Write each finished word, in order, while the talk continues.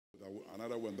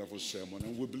another wonderful sermon.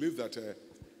 And we believe that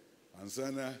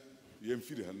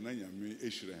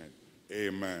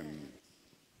amen.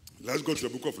 Let's go to the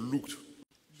book of Luke.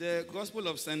 The Gospel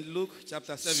of St. Luke,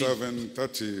 chapter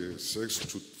 7:36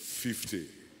 to 50.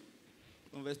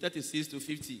 From verse 36 to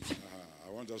 50. I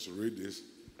want us to read this.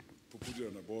 Put it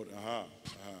on the board.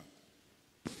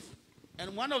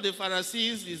 And one of the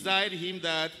Pharisees desired him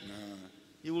that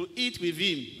he will eat with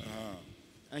him.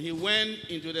 And he went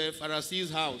into the Pharisee's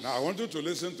house. Now, I want you to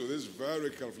listen to this very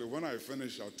carefully. When I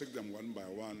finish, I'll take them one by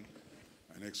one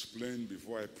and explain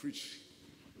before I preach.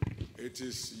 It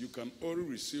is, you can only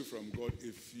receive from God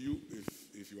if you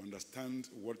understand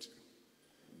what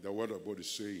the Word of God is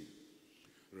saying.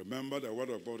 Remember, the Word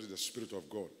of God is the Spirit of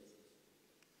God.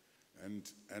 And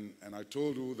I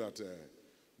told you that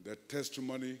the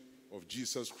testimony of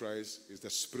Jesus Christ is the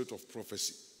spirit of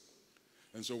prophecy.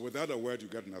 And so without a word, you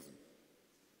get nothing.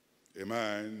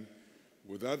 Amen.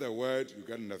 Without a word, you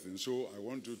get nothing. So I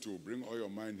want you to bring all your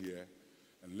mind here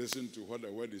and listen to what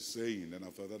the word is saying. And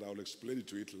after that, I'll explain it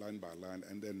to it line by line.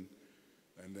 And then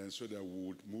so that we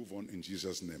would move on in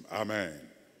Jesus' name. Amen.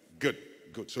 Good.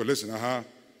 So listen,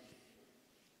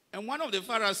 And one of the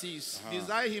Pharisees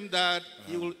desired him that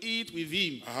he will eat with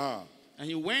him. And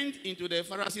he went into the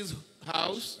Pharisee's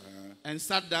house and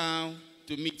sat down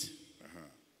to meat.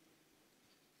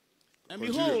 And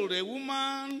behold, a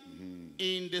woman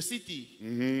in the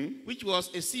city, which was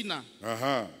a sinner,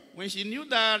 when she knew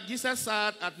that Jesus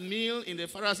sat at meal in the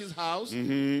Pharisee's house,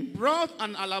 brought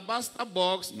an alabaster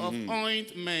box of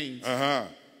ointment,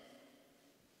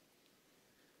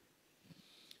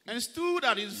 and stood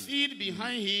at his feet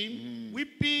behind him,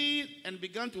 weeping, and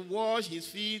began to wash his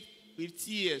feet with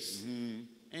tears,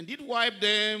 and did wipe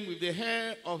them with the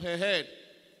hair of her head,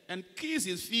 and kissed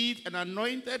his feet, and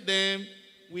anointed them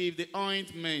with the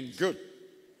ointment. Good.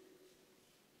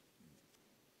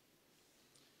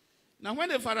 Now when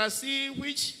the Pharisee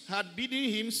which had bidden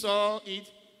him saw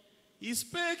it, he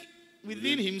spake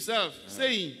within himself,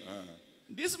 saying,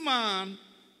 This man,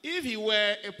 if he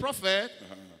were a prophet,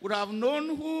 would have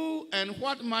known who and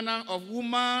what manner of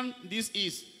woman this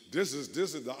is. This is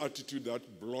the attitude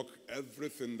that blocks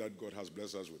everything that God has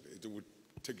blessed us with. It would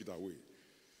take it away.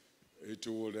 It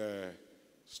would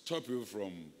stop you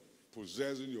from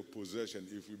possessing your possession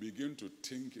if you begin to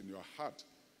think in your heart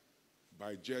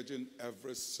by judging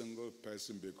every single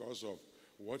person because of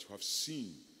what you have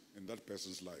seen in that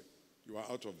person's life. You are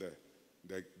out of the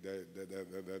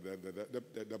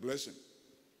blessing.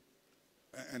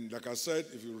 And like I said,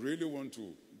 if you really want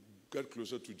to get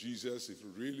closer to Jesus, if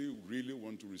you really, really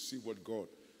want to receive what God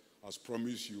has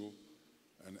promised you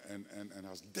and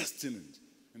has destined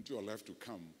into your life to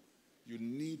come, you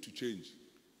need to change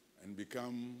and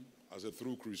become as a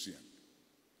true Christian.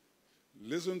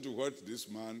 Listen to what this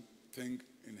man think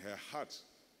in her heart,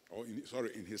 or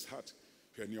in his heart.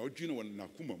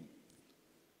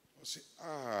 Say,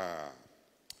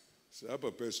 say a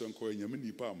person called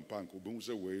Yaminipa and Panko, Bumse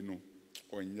Wayno,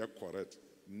 or correct.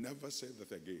 Never say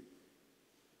that again.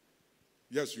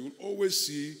 Yes, you will always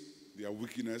see their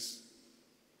weakness,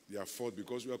 their fault,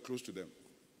 because you are close to them.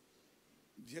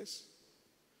 Yes.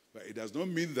 But it does not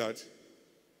mean that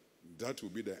will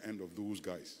be the end of those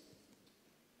guys.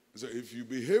 So if you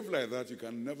behave like that, you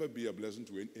can never be a blessing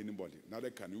to anybody. Neither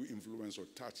can you influence or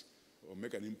touch or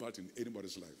make an impact in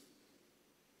anybody's life.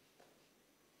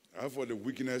 As for the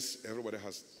weakness, everybody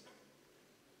has.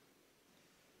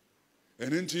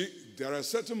 And indeed, there are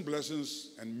certain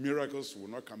blessings and miracles will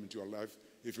not come into your life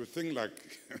if you think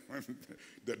like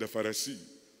the Pharisee.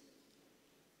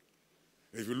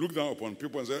 If you look down upon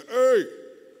people and say, hey,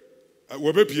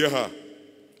 or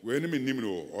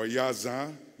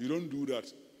yaza, you don't do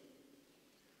that.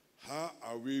 How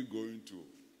are we going to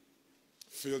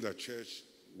fill the church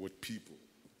with people?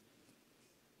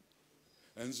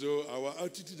 And so our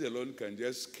attitude alone can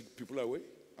just kick people away.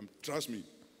 Trust me.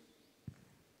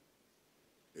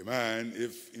 Amen.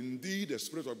 If indeed the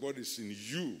Spirit of God is in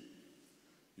you,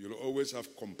 you'll always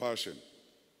have compassion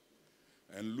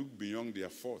and look beyond their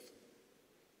fault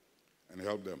and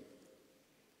help them.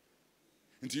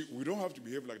 Indeed, we don't have to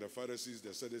behave like the Pharisees,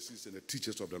 the Sadducees, and the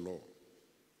teachers of the law.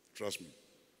 Trust me.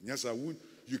 Yes,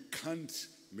 you can't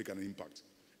make an impact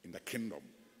in the kingdom.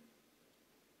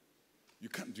 You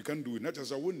can't do it. Not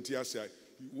as I wouldn't tell you,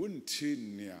 you wouldn't tell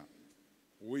me,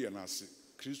 we are not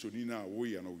Christianina,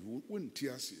 we are not, you wouldn't tell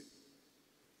you.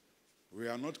 We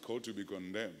are not called to be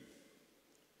condemned,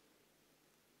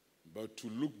 but to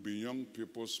look beyond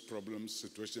people's problems,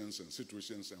 situations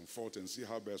and fault and see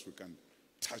how best we can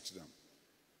touch them.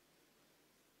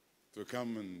 To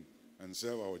come and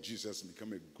serve our Jesus and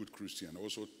become a good Christian,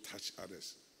 also touch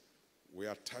others We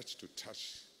are touched to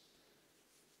touch.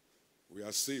 We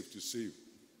are saved to save.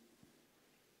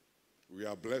 We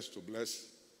are blessed to bless.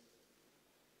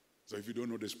 So if you don't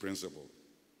know this principle,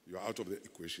 you are out of the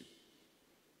equation.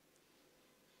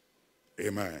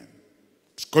 Amen.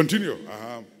 Continue.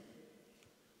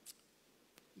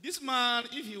 This man,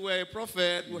 if he were a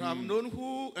prophet, would have known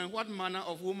who and what manner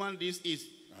of woman this is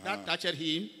that touched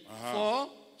him, for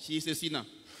she is a sinner.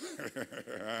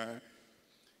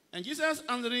 And Jesus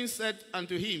answering said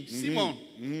unto him,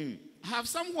 Simon, I have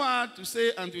somewhat to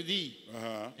say unto thee.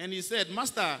 And he said,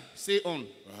 Master, say on.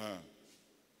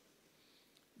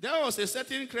 There was a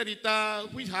certain creditor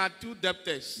which had two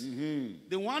debtors.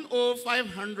 The one owed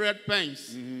 500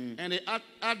 pence, and the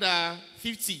other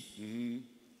 50.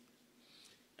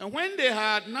 And when they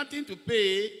had nothing to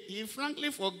pay, he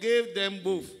frankly forgave them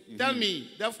both. Tell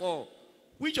me, therefore,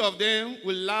 which of them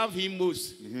will love him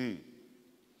most?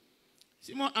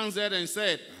 Simon answered and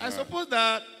said, I suppose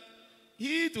that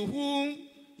he to whom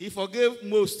he forgave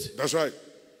most. That's right.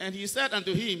 And he said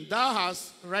unto him, Thou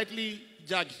hast rightly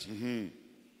judged.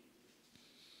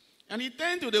 And he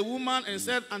turned to the woman and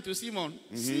said unto Simon,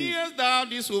 Seest thou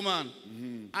this woman?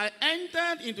 I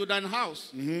entered into thine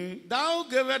house. Thou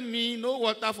gavest me no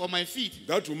water for my feet.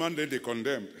 That woman they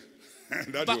condemned.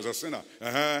 That was a sinner.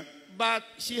 But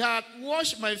she had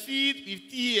washed my feet with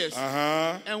tears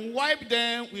and wiped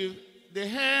them with the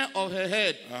hair of her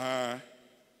head.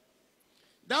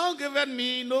 Thou gavest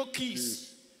me no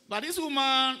kiss. But this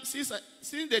woman, since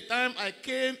the time I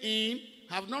came in,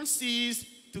 have not ceased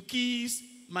to kiss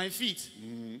my feet.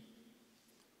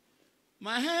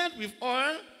 My head with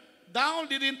oil thou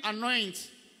didn't anoint,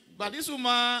 but this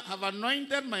woman have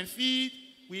anointed my feet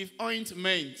with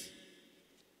ointment.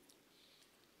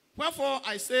 Wherefore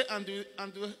I say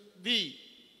unto thee,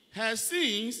 her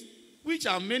sins, which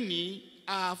are many,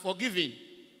 are forgiven.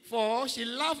 For she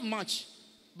loved much,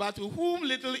 but to whom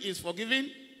little is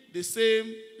forgiven, the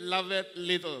same loveth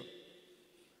little.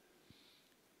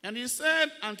 And he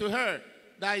said unto her,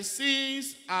 Thy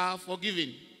sins are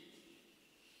forgiven.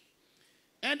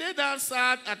 And they that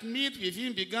sat at meat with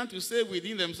him began to say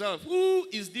within themselves, Who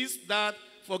is this that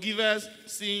forgiveth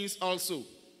sins also?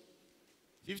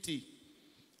 50.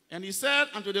 And he said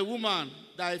unto the woman,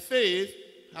 Thy faith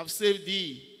have saved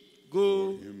thee.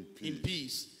 Go in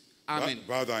peace. Amen.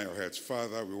 Bow down your heads.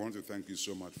 Father, we want to thank you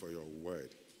so much for your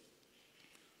word.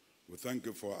 We thank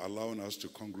you for allowing us to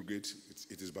congregate.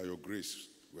 It is by your grace.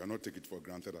 We are not taking it for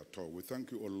granted at all. We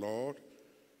thank you, O Lord,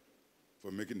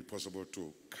 for making it possible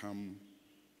to come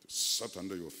to sit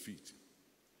under your feet.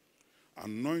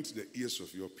 Anoint the ears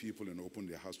of your people and open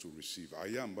their hearts to receive.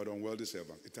 I am but unworthy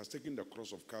servant. It has taken the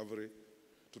cross of Calvary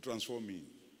to transform me.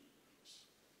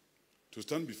 To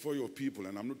stand before your people,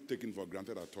 and I'm not taking for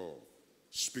granted at all.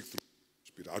 Speak through me,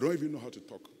 Spirit. I don't even know how to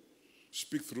talk.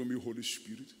 Speak through me, Holy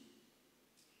Spirit.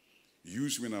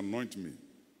 Use me and anoint me.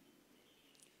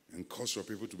 And cause your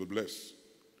people to be blessed.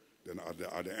 Then at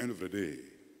the end of the day,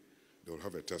 they will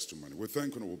have a testimony. We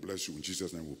thank you and we bless you. In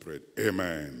Jesus' name we pray.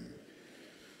 Amen.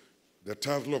 The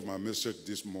title of my message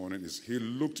this morning is, He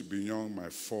looked beyond my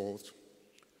fault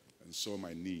and saw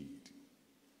my need.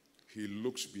 He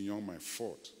looks beyond my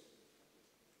fault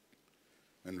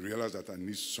and realized that I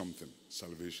need something,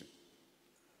 salvation.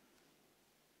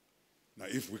 Now,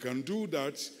 if we can do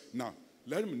that, now,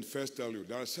 let me first tell you,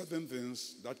 there are certain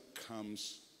things that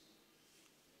comes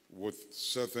with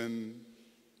certain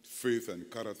faith and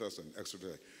characters and etc.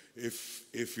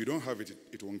 If you don't have it,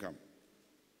 it won't come.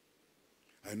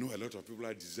 I know a lot of people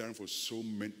are desiring for so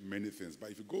many things,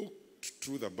 but if you go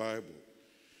through the Bible,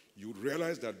 you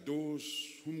realize that those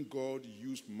whom God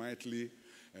used mightily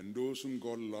and those whom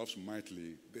God loves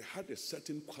mightily, they had a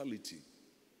certain quality.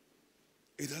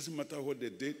 It doesn't matter what they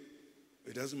did.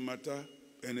 It doesn't matter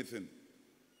anything.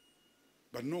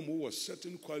 But no more was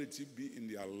certain quality be in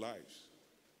their lives.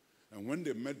 And when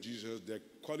they met Jesus, their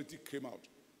quality came out.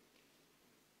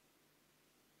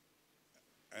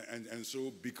 And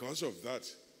so because of that,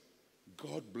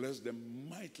 God blessed them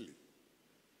mightily.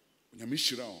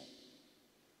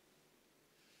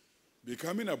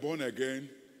 Becoming a born again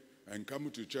and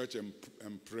coming to church and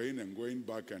praying and going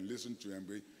back and listening to him,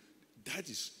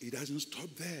 it doesn't stop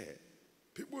there.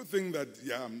 People think that,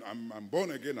 yeah, I'm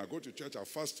born again, I go to church, I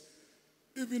fast.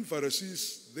 Even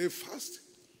Pharisees, they fast.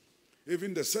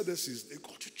 Even the Sadducees, they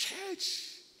go to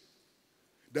church.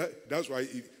 That's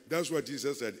why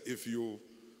Jesus said, if you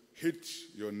hate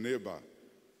your neighbor,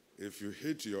 if you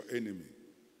hate your enemy,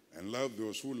 and love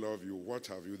those who love you, what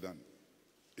have you done?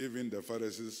 Even the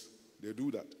Pharisees, they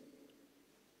do that.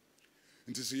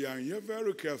 And to see, you're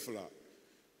very careful.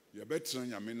 You're better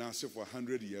than Yamina for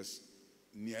 100 years.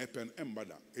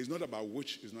 It's not about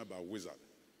witch, it's not about wizard.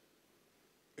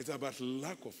 It's about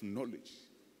lack of knowledge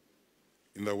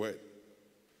in the word.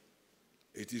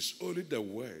 It is only the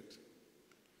word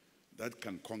that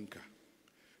can conquer.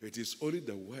 It is only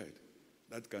the word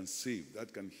that can save,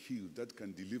 that can heal, that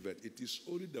can deliver. It is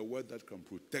only the word that can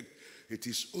protect. It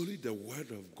is only the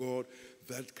word of God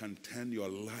that can turn your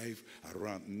life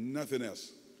around. Nothing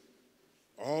else.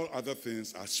 All other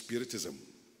things are spiritism.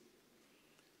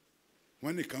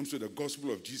 When it comes to the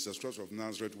gospel of Jesus Christ of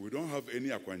Nazareth, we don't have any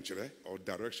akwanchere or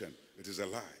direction. It is a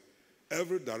lie.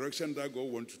 Every direction that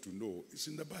God wants you to know is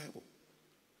in the Bible.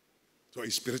 So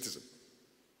it's spiritism.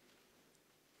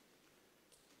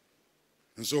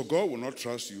 And so God will not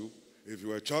trust you if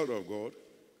you are a child of God.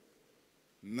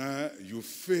 Now you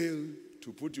fail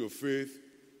to put your faith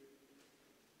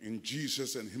in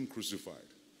Jesus and Him crucified.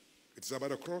 It's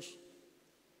about a cross.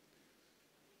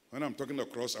 When I'm talking about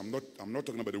the cross, I'm not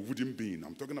talking about the wooden beam.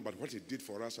 I'm talking about what He did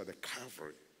for us at the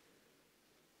Calvary.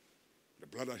 The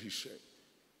blood that He shed.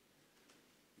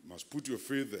 You must put your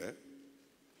faith there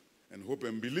and hope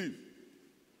and believe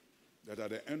that at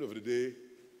the end of the day,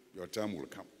 your time will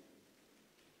come.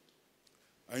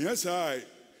 And yes,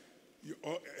 you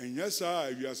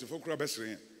are so for best.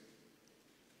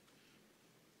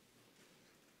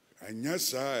 And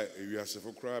yes, you are so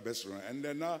for best. And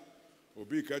then now,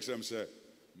 Obi catch them say,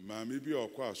 "Mami bi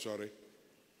okwa sorry."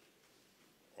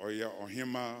 Oya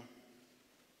ohima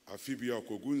afibi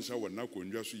okogunsa wona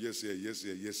konwa so yes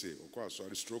okwa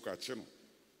sorry stroke a chino.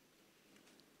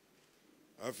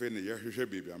 Afi ne ye hwehwe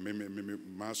baby me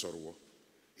ma sorrow.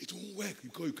 It won't work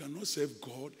because you cannot serve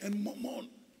God and mammon.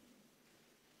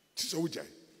 It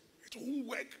won't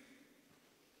work.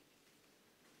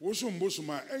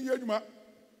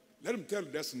 Let him tell you,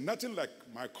 there's nothing like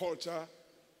my culture,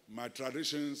 my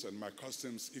traditions, and my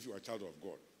customs if you are a child of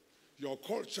God. Your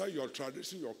culture, your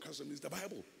tradition, your custom is the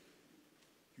Bible.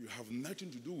 You have nothing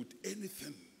to do with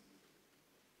anything.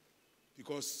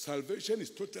 Because salvation is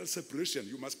total separation.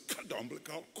 You must cut the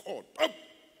umbilical cord. Up!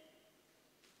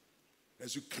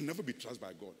 As you can never be trusted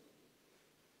by God.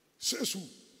 Says who?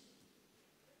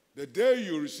 The day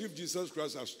you receive Jesus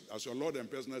Christ as your Lord and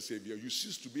personal Savior, you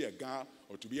cease to be a Ghana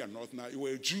or to be a Northerner. You were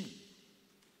a Jew.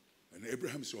 And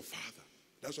Abraham is your father.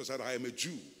 That's why I said, I am a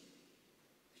Jew.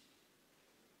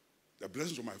 The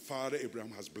blessings of my father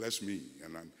Abraham has blessed me.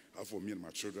 And for me and my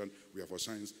children, we are for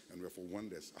signs and we are for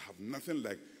wonders. I have nothing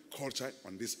like culture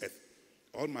on this earth.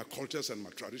 All my cultures and my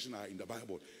tradition are in the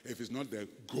Bible. If it's not there,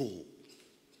 go.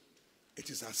 It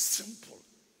is as simple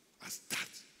as that.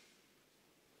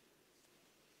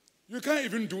 You can't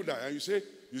even do that. And you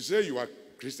say you are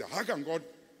Christian. How can God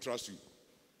trust you?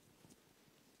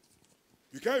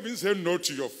 You can't even say no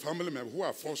to your family members who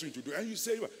are forcing you to do it. And you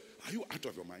say, are you out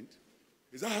of your mind?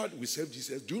 Is that how we serve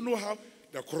Jesus? Do you know how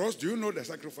the cross, do you know the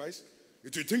sacrifice?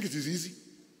 Do you think it is easy?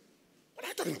 What are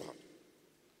you talking about?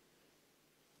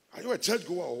 Are you a church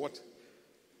goer or what?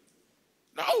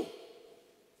 No.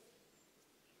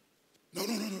 No.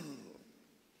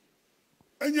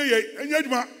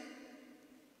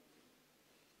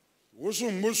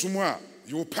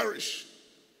 You will perish.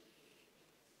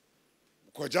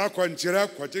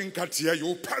 You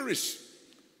will perish.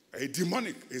 A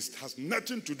demonic has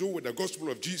nothing to do with the gospel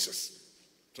of Jesus.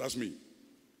 Trust me.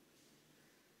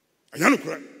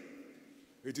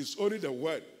 It is only the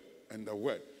word and the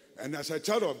word. And as a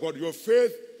child of God, your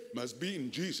faith must be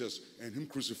in Jesus and Him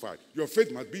crucified. Your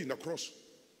faith must be in the cross.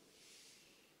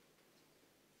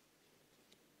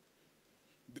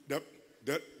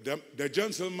 The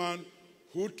gentleman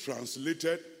who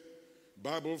translated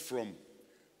Bible from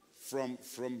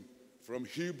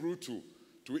Hebrew to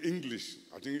English,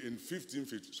 I think in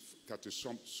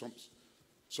 1530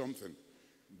 something,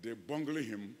 they bungled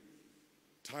him,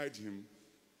 tied him,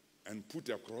 and put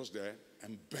a cross there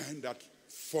and burned that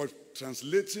for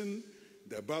translating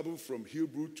the Bible from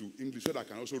Hebrew to English so that I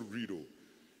can also read.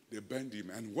 They burned him.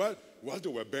 And while they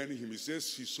were burning him, he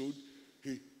says he's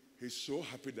so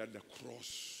happy that the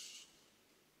cross.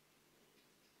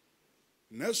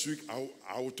 Next week,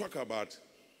 I will talk about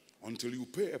until you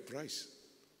pay a price.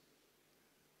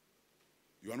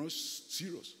 You are not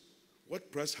serious.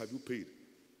 What price have you paid?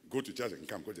 Go to church and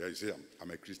come. Go there, you say, I'm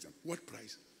a Christian. What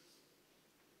price?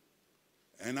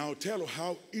 And I'll tell you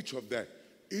how each of the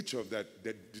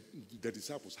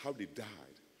disciples, how they died.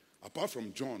 Apart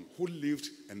from John, who lived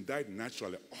and died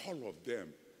naturally, all of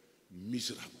them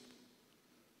miserable.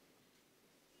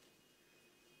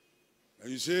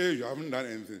 And you say, you haven't done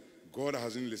anything. God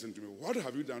hasn't listened to me. What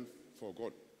have you done for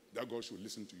God that God should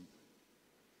listen to you?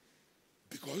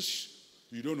 Because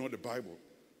you don't know the Bible.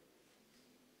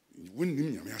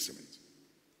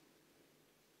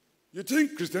 You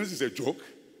think Christianity is a joke?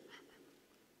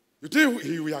 You think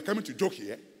we are coming to joke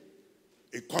here?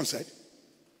 A concert?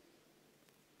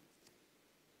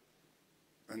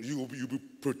 And you will be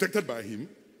protected by him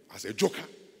as a joker?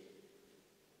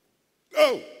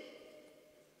 No!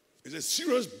 It's a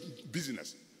serious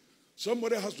business.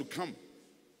 Somebody has to come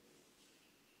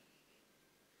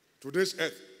to this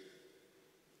earth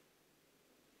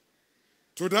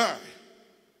to die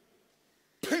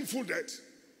painful death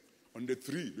on the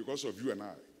tree because of you and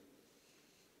I,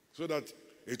 so that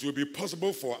it will be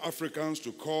possible for Africans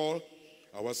to call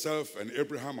ourselves and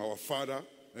Abraham our father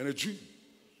and a Jew,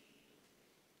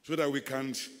 so that we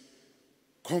can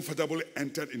comfortably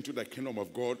enter into the kingdom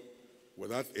of God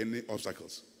without any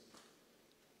obstacles.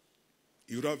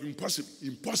 It would have been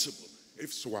impossible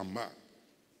if Swamba.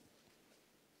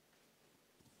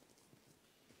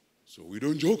 So we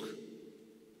don't joke.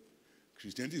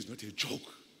 Christianity is not a joke.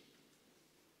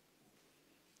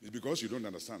 It's because you don't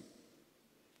understand.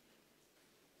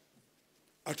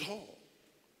 At all.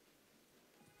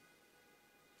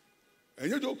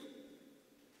 And you joke.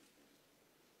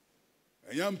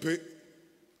 And you pay.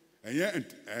 And you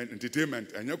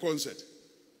entertainment. And your concert.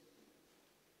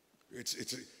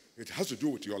 It has to do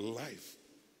with your life.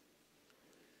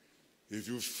 If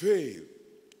you fail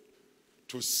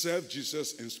to serve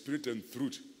Jesus in spirit and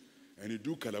truth, and you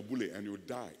do kalabule and you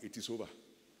die, it is over.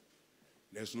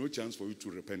 There's no chance for you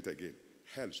to repent again.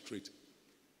 Hell straight.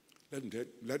 Let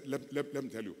me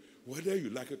tell you, whether you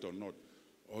like it or not,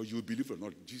 or you believe or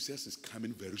not, Jesus is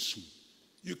coming very soon.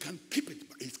 You can keep it,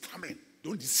 but it's coming.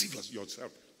 Don't deceive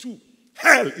yourself. 2,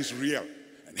 hell is real,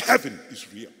 and heaven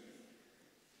is real.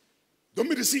 Don't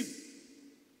be deceived.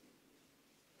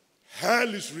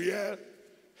 Hell is real,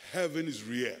 heaven is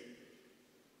real.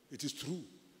 It is true.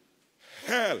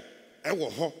 Hell,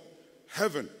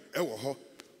 heaven,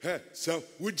 so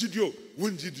when did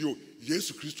you?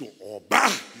 Jesus Christ or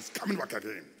is coming back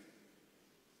again.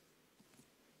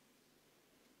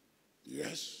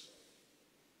 Yes.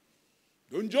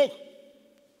 Don't joke.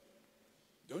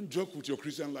 Don't joke with your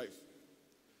Christian life.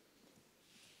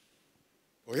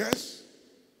 Oh yes?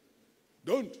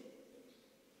 Don't.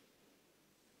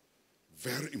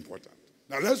 Very important.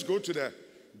 Now let's go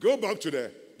back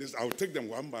to this. I'll take them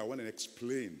one by one and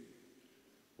explain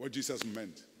what Jesus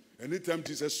meant. Anytime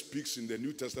Jesus speaks in the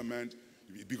New Testament,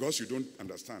 because you don't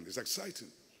understand, it's exciting.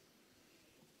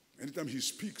 Anytime he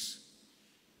speaks,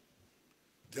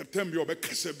 the term you're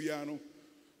exciting.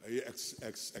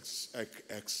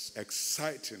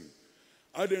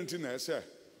 I didn't think I said,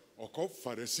 or called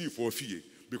Pharisee for fear,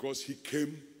 because he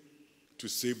came to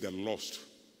save the lost.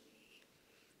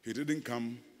 He didn't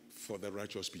come for the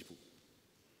righteous people.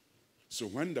 So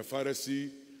when the Pharisee,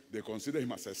 they consider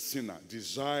him as a sinner,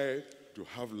 desired to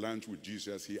have lunch with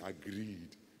Jesus, he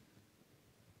agreed.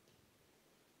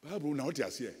 Bible now what you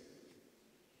here.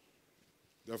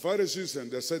 The Pharisees and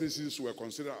the Sadducees were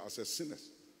considered as sinners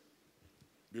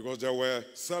because they were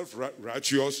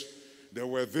self-righteous, they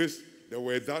were this, they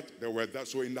were that, they were that.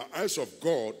 So in the eyes of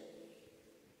God,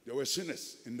 they were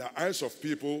sinners. In the eyes of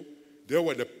people, they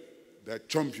were the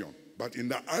champion. But in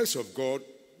the eyes of God,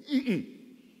 a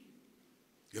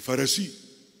Pharisee,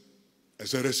 a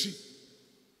Sadducee.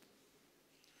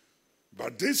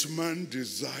 But this man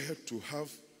desired to have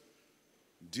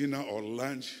dinner or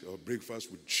lunch or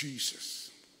breakfast with Jesus.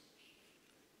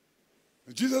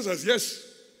 And Jesus says, yes,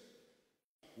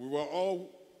 we were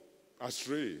all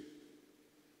astray.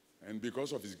 And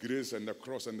because of his grace and the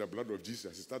cross and the blood of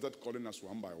Jesus, he started calling us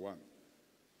one by one.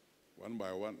 One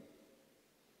by one.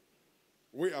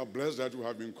 We are blessed that we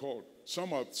have been called.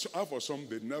 For some,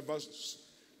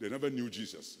 they never knew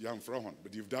Jesus.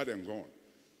 But you've died and gone.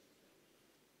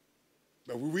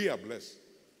 But we are blessed.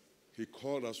 He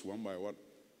called us one by one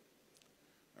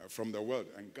from the world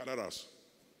and gathered us,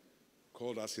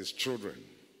 called us his children.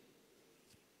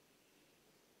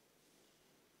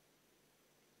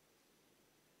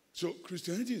 So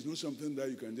Christianity is not something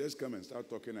that you can just come and start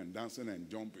talking and dancing and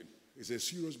jumping. It's a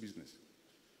serious business.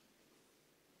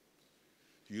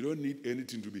 You don't need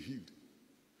anything to be healed.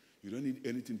 You don't need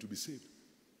anything to be saved.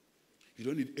 You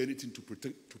don't need anything to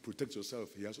protect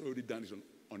yourself. He has already done it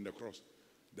on the cross.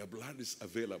 The blood is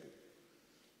available.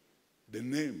 The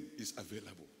name is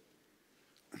available.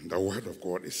 And the word of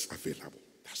God is available.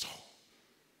 That's all.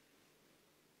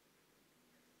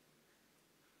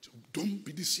 So don't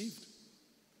be deceived.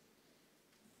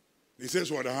 He says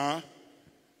what, And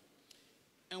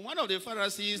one of the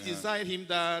Pharisees desired him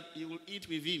that he would eat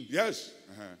with him. Yes.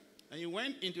 And he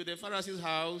went into the Pharisee's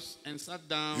house and sat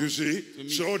down. You see?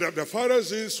 So that the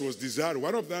Pharisees was desiring.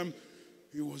 One of them,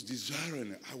 he was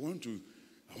desiring, I want to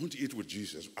eat with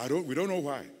Jesus. We don't know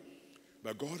why.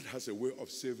 But God has a way of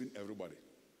saving everybody.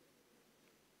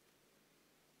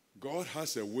 God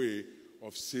has a way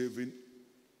of saving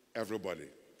everybody.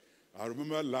 I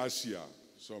remember last year,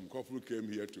 some couple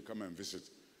came here to come and visit.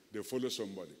 They follow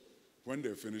somebody. When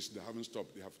they finish, they haven't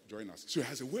stopped. They have joined us. So he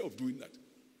has a way of doing that.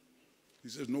 He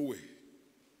says, no way.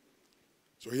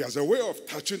 So he has a way of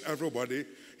touching everybody.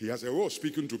 He has a way of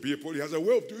speaking to people. He has a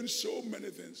way of doing so many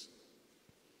things.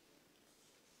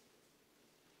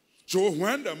 So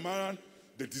when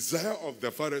the desire of the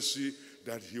Pharisee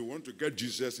that he want to get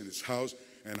Jesus in his house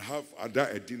and have either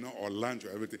a dinner or lunch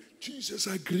or everything, Jesus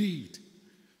agreed.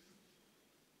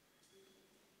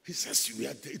 He says,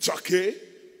 it's okay.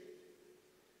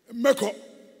 Meko.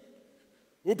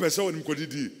 Who person on him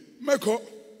Meko.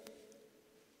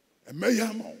 And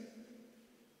Mayamo.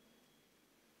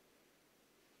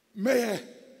 May.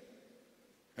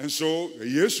 And so,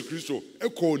 Jesus Christ,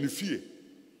 echo ni fear.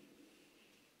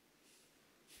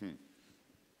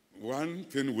 One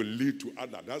thing will lead to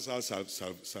other. That's how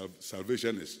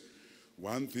salvation is.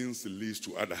 One thing leads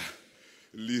to other.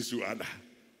 Leads to other.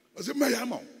 I said,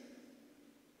 Mayamo.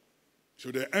 So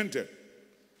they entered.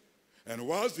 And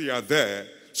whilst they are there,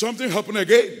 something happened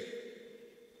again.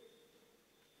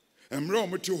 And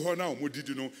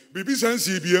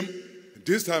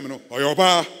this time,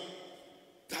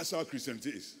 that's how Christianity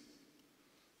is.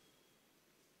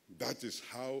 That is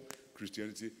how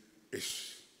Christianity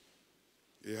is.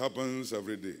 It happens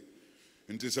every day.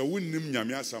 And it's a win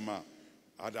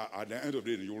at the end of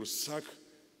the day, you will sack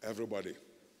everybody.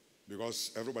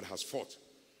 Because everybody has fought.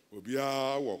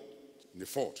 They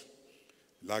fought.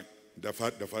 Like the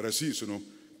Pharisees,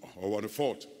 or one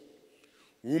fought.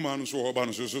 Woman so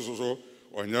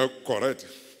or you're correct.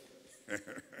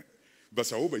 But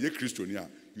you're Christian,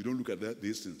 you don't look at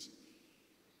these things.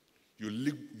 You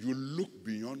look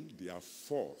beyond their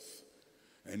fault.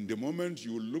 And the moment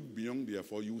you look beyond their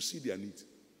fault, you will see their need.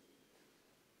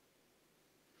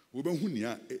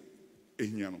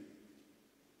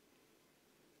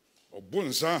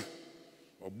 Obonsa,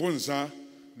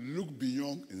 look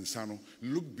beyond insano.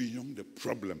 Look beyond the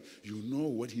problem. You know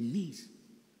what he needs.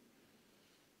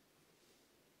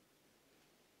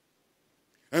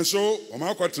 And so,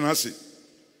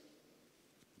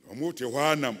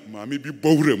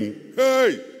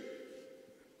 hey!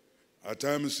 At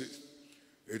times,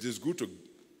 it is good to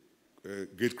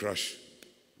gate crash.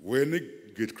 When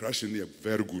it gate crash in there,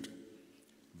 very good.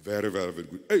 Very, very, very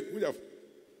good. Hey, we have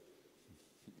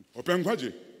open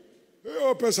kwaji. Hey,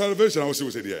 open salvation. I will say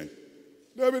the end.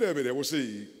 David, I will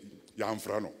say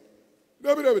Yamfrano.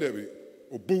 David.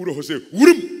 Obudo will say,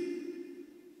 Wurum.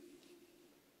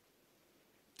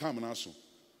 Tamanaso.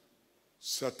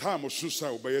 Satam or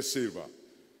Susa by a saver.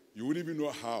 You wouldn't even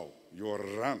know how you will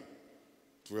run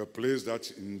to a place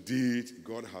that indeed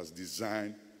God has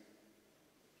designed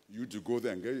you to go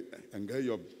there and get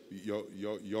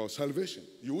your salvation.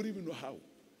 You wouldn't even know how.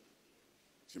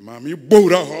 Mami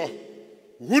bora ho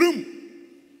wurum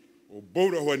o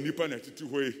bora ho nipa na titi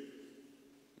hoye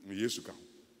Yesu ka.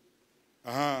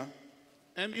 Aha.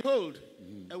 And behold,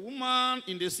 a woman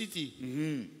in the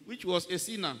city, which was a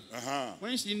sinner,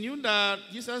 when she knew that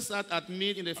Jesus sat at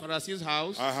meat in the Pharisee's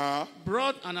house,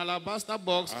 brought an alabaster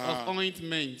box of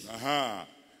ointment.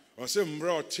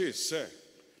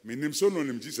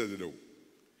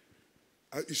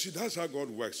 You see, that's how God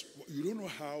works. You don't know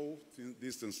how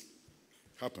these things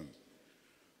happen.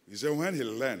 He said when he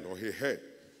learned or he heard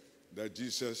that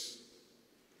Jesus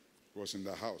was in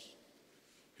the house,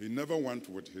 he never went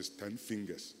with his 10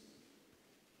 fingers.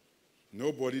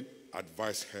 Nobody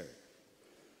advised her.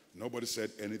 Nobody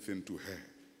said anything to her.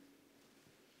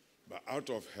 But out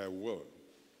of her will,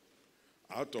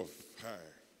 out of her,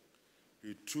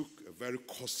 he took a very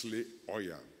costly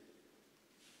oil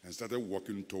and started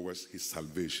walking towards his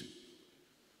salvation.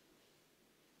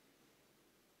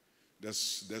 The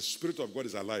Spirit of God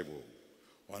is alive.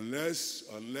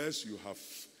 Unless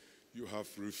you have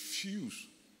refused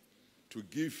to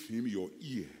give him your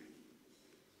ear.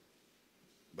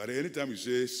 But anytime you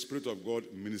say, Spirit of God,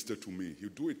 minister to me, you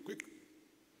do it quick.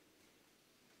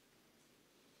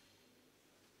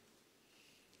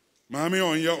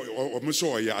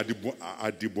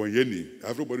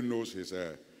 Everybody knows he's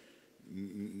a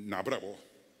nabrabo.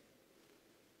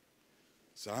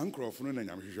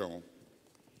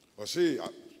 I say,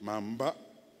 Mamba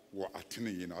were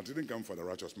attaining. I didn't come for the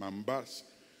righteous. Mambas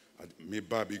me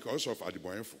because of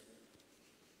Adiboyefo.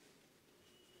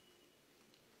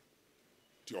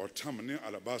 Or tamane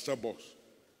alabaster box.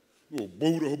 No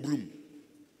bouro broom.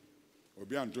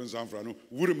 Obi Anton Sanfrano.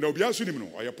 Wurum na obi asu nim no.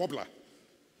 Oye popular.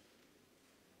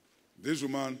 This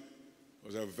woman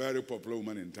was a very popular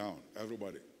woman in town.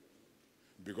 Everybody.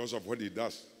 because of what he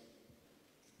does.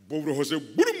 Bobro Jose,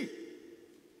 boom!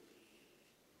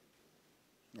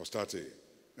 Or start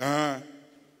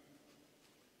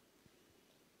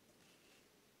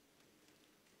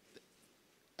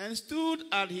and stood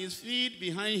at his feet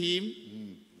behind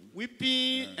him,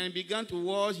 weeping, and began to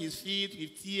wash his feet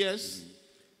with tears,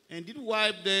 and did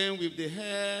wipe them with the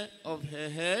hair of her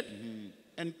head,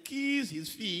 and kissed his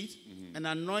feet, and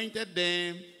anointed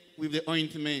them with the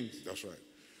ointment. That's right.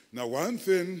 Now, one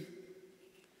thing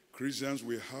Christians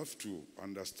we have to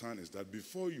understand is that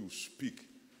before you speak,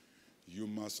 you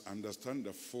must understand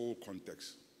the full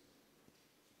context.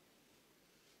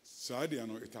 Sadly, I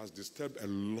know it has disturbed a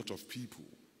lot of people.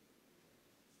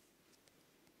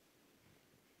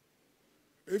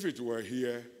 If it were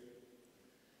here,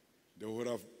 they would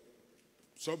have,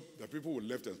 the people would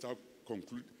left and start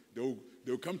conclude. They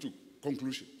will come to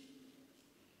conclusion.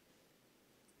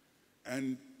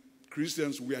 And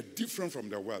Christians, we are different from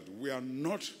the world. We are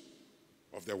not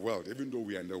of the world, even though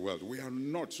we are in the world. We are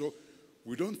not. So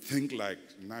we don't think like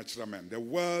natural men. The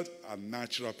world are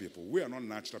natural people. We are not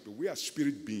natural people. We are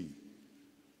spirit beings.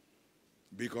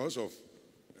 Because of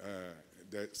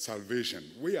the salvation,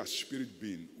 we are spirit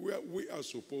beings. We are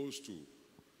supposed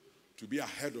to be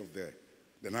ahead of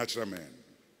the natural man.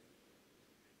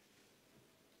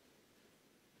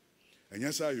 And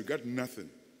yes, sir, you got nothing.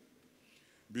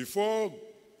 Before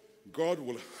God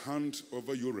will hand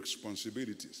over your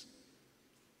responsibilities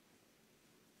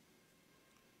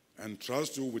and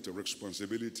trust you with the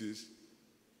responsibilities,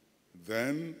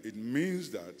 then it means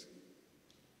that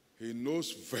he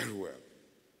knows very well.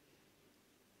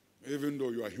 Even though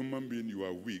you are a human being, you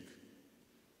are weak,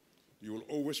 you will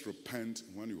always repent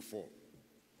when you fall.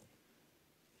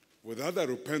 Without that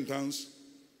repentance,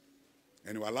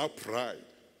 and you allow pride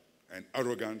and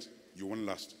arrogance, you won't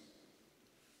last.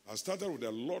 I started with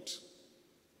a lot.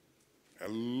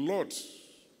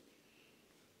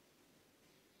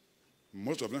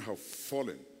 Most of them have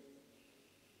fallen.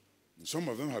 Some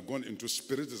of them have gone into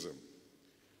spiritism,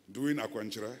 doing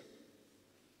aquanchira,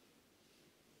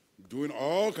 doing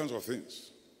all kinds of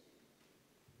things.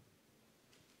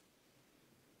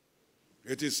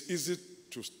 It is easy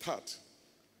to start,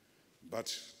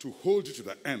 but to hold it to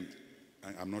the end,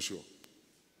 I'm not sure.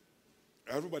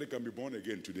 Everybody can be born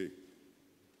again today.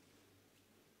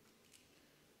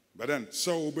 But then,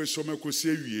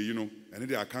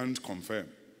 and I can't confirm.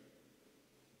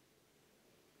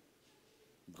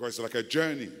 Because it's like a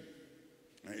journey,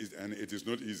 and it is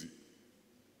not easy.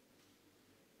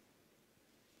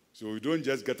 So we don't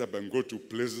just get up and go to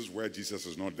places where Jesus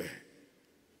is not there.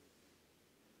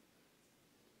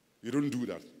 You don't do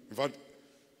that. In fact,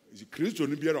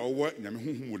 Christian he won't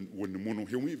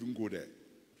even go there.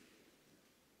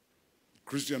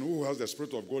 Christian who has the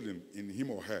Spirit of God in him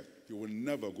or her, he will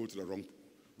never go to the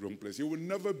wrong place. He will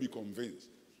never be convinced,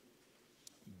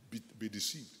 be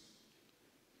deceived.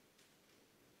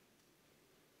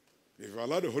 If you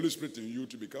allow the Holy Spirit in you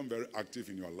to become very active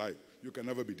in your life, you can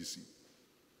never be deceived.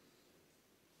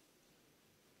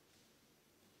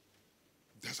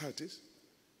 That's how it is.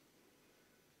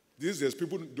 These days,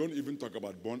 people don't even talk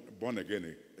about born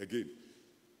again.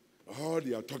 Oh,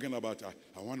 they are talking about,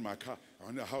 I want my car, I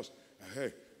want a house.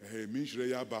 Hey, Minshre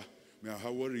Yaba,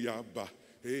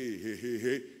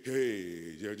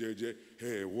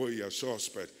 hey, warrior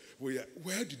suspect.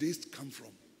 Where did this come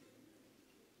from?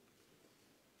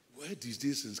 Where did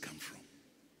these things come from?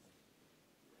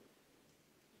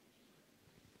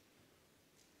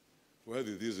 Where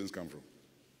did these things come from?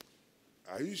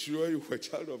 Are you sure you were a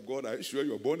child of God? Are you sure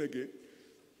you're born again?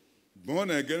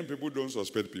 Born again people don't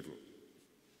suspect people.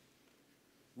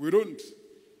 We don't.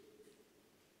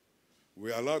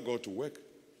 We allow God to work.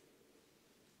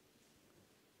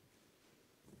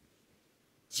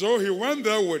 So he went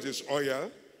there with his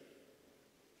oil.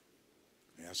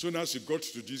 And as soon as he got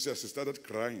to Jesus, he started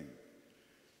crying.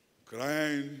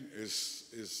 Crying is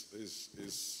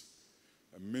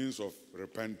a means of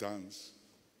repentance.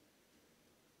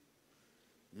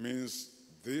 Means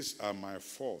these are my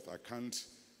fault. I can't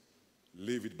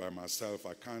live it by myself.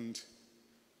 I can't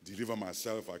deliver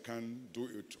myself. I can't do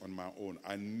it on my own.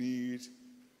 I need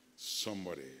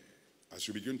somebody. As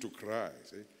you begin to cry,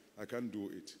 say, I can't do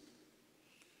it.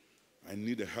 I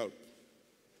need help.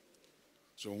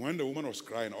 So when the woman was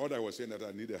crying, all I was saying that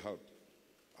I need help.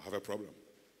 I have a problem.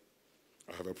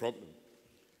 I have a problem.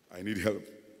 I need help.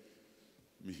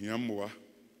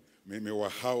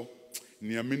 How?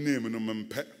 Nia me name no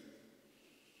mempe.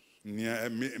 Nia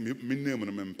me name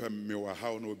no mempe. Me wa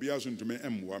how no be asun to me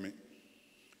emwa me.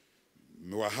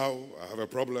 Me wa how I have a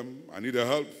problem. I need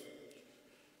help.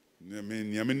 Nia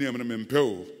me name no mempe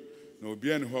o. No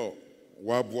be any ho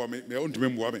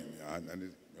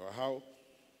And how?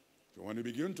 So when you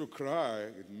begin to cry,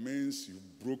 it means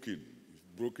you've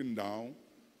broken down,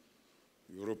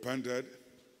 you repented,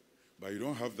 but you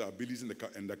don't have the ability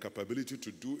and the capability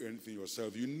to do anything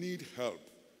yourself. You need help.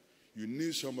 You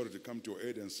need somebody to come to your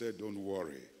aid and say, don't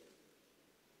worry.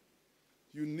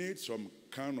 You need some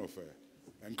kind of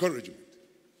encouragement.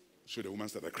 So the woman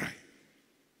started crying.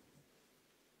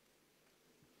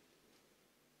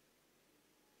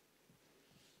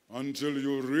 Until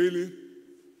you really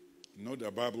know the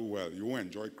Bible well, you won't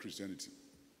enjoy Christianity.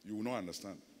 You will not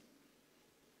understand.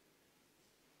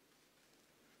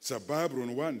 It's a Bible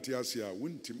on one tiasia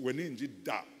when in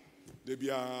da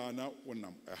debiana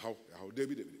wonam how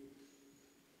David.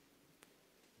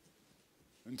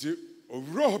 Until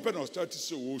overall open start to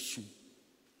say soon.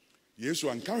 Yes,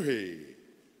 one carry.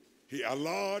 He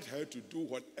allowed her to do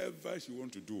whatever she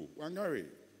wanted to do. One carry.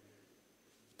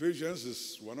 Patience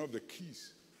is one of the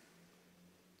keys.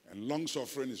 And long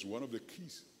suffering is one of the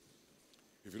keys.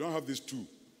 If you don't have these two,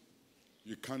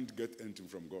 you can't get anything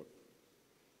from God.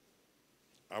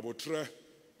 Abotre,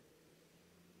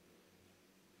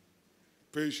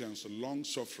 patience, long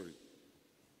suffering,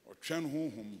 or chen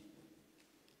home.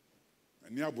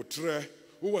 And ya abotre,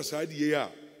 who was idea?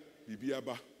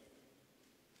 Bibiaba.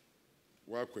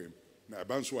 Wakwem. Na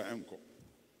abanswa enko.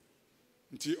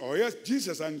 Nti yes,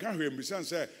 Jesus anka hwem bisan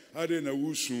say ade na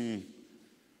wusu.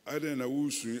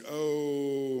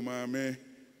 Oh, my man.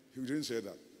 He didn't say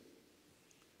that.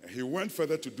 He went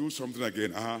further to do something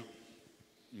again.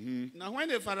 Now, when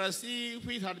the Pharisee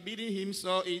which had beaten him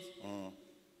saw it,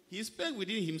 he spake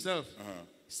within himself,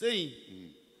 saying,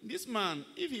 this man,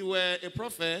 if he were a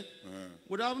prophet,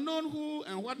 would have known who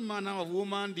and what manner of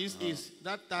woman this is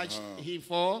that touched him,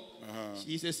 for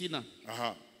she is a sinner.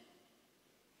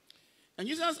 And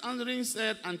Jesus answering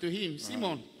said unto him,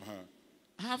 Simon,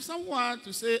 I have somewhat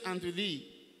to say unto thee.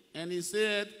 And he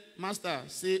said, Master,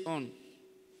 say on.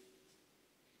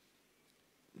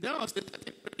 There was a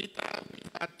certain predator which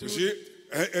had two. You see,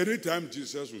 anytime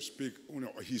Jesus will speak,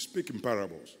 he speaks in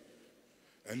parables.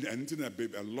 And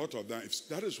a lot of that.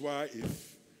 That is why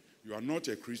if you are not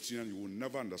a Christian, you will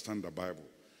never understand the Bible.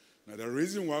 Now, the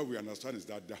reason why we understand is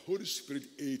that the Holy Spirit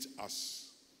aids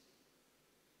us.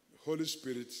 The Holy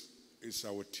Spirit is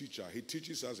our teacher. He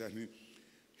teaches us and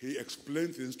he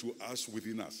explains things to us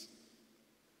within us.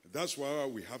 That's why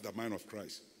we have the mind of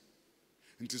Christ.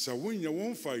 And it's a when you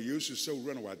won't find you should say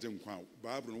run away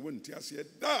Bible won't tell you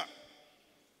that.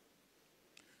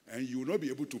 And you will not be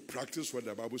able to practice what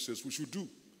the Bible says we should do.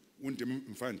 Won't you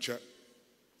find chat?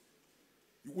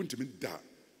 You won't mean that.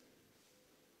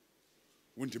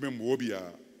 Won't you mean wobia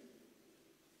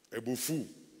a bufu?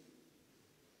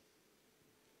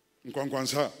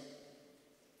 Nkwankwansa.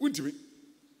 Won't you mean?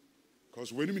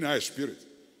 Because when you mean a spirit,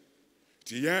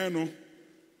 Tiano,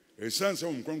 a sense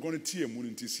of Nkwankwanti and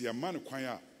Muninti see a man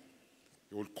kwaya,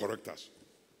 he will correct us.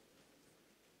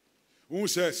 Who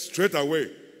says straight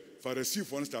away, Pharisee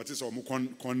for instance, or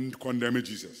condemn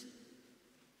Jesus.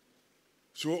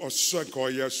 So,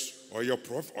 or your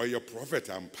prophet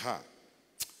and pa.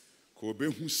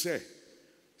 Kobe who say,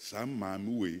 some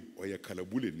man way or your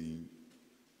calabulini.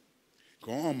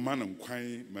 Go on, man and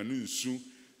quine, manu soon,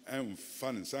 and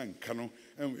fun and sang canon,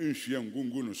 and inshi and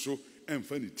gungun so, and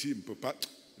funny team, papa,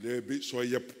 there be so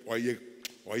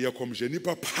your commission,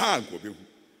 papa,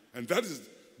 and that is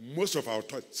most of our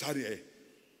thoughts. Sorry,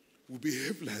 we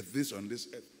behave like this on this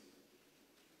earth.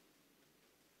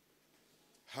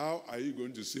 How are you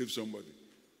going to save somebody?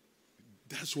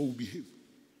 That's what we behave.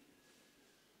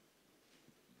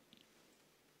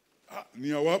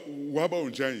 Nia waba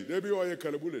unchani. Debi wa ye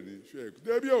kalabule ni.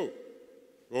 Debi o.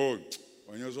 Oh,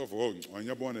 on your sofa. Oh, on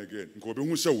your born again. Nkobe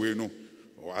hunse we no.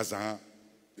 Oh, aza.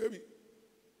 Debi.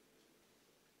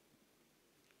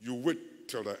 You wait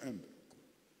till the end.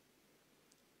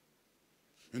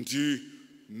 Until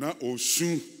na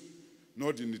osun.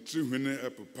 Not in the tree when a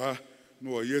papa.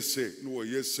 No, yes, say, no,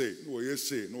 yes, say, no, yes,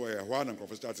 say, no, one and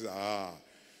confess.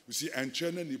 You see, and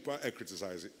China nipa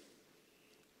criticize it.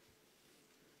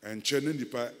 And China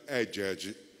nipa judge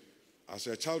it. As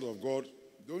a child of God,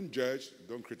 don't judge,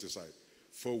 don't criticize.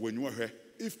 For when you are here,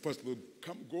 if possible,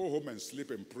 go home and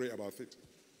sleep and pray about it.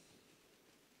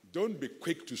 Don't be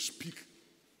quick to speak.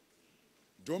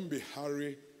 Don't be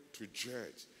hurried to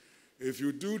judge. If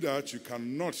you do that, you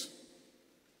cannot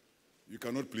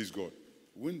please God.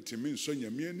 You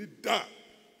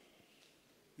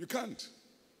can't.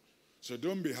 So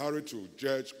don't be hurried to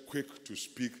judge, quick to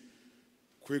speak,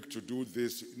 quick to do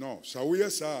this. No. Don't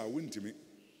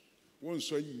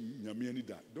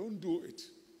do it.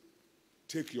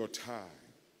 Take your time.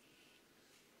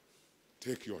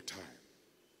 Take your time.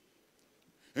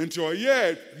 Until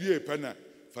ye penna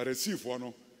Pharisee for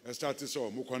no started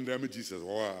so more condemn Jesus.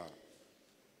 Wow.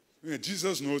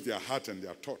 Jesus knows their heart and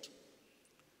their thought.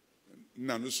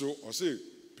 Now so I say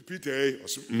Peter or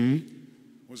so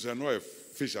was a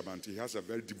fisherman. He has a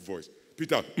very deep voice.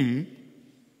 Peter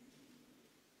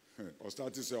or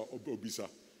started to say Obisa.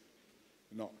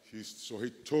 No, so he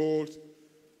told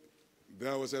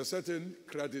there was a certain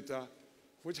creditor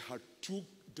which had 2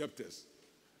 debtors,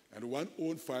 and one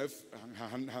owed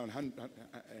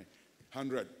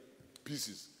 500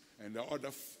 pieces, and the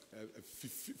other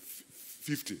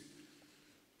 50.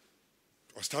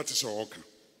 Or started to say okay.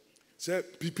 Say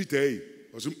Peter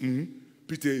was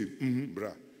Peter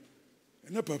bra.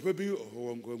 And a papa be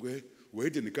where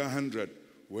didn't 100,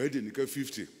 where didn't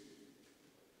 50.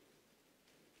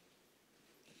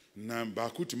 Na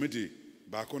baako tumedi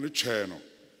baako no chair no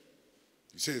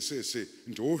say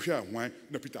into ohwa why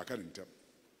na Peter aka ntem.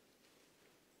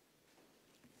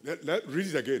 Let read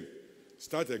it again.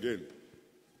 Start again.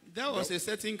 There was a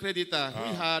certain creditor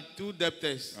who had 2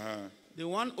 debtors. The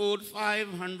one owed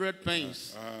 500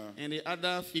 pence and the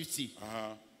other 50.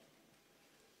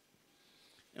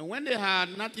 And when they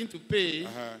had nothing to pay,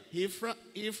 he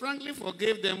frankly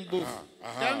forgave them both.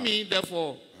 Tell me,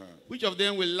 therefore, which of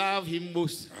them will love him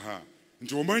most?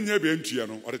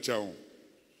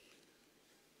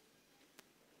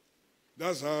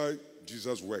 That's how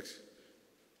Jesus works.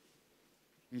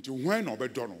 Into when or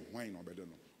bedono,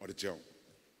 or the jail.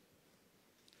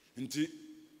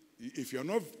 If you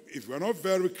are not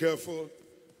very careful,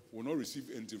 you will not receive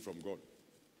anything from God.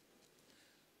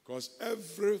 Because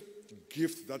every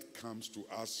gift that comes to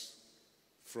us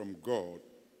from God,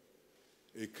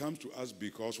 it comes to us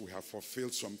because we have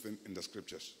fulfilled something in the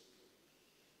scriptures.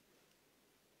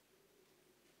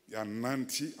 Ya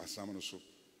nanti asamano so.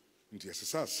 Nti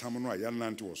yesesa asamano ya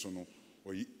nanti woso no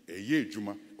oyi eye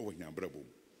adwuma o nyabrabo.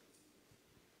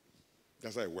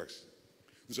 That's how it works.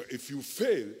 So if you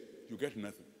fail, you get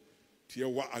nothing. Tia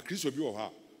wa akristo bi o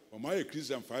ha. O ma a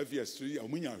Christian 5 years 3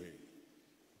 amunya we.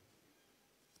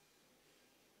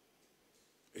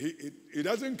 It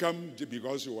doesn't come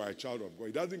because you are a child of God.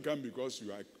 It doesn't come because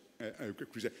you are a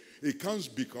Christian. It comes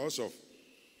because of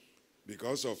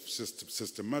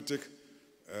systematic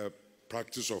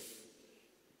practice of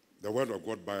the word of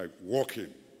God by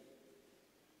walking.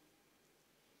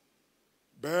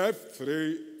 Bad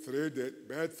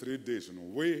 3 days. You know,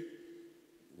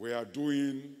 we are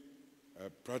doing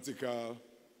practical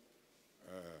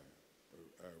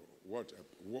walked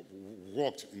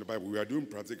in the Bible. We are doing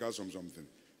practical something.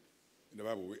 In the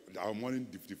Bible, our morning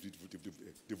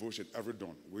devotion every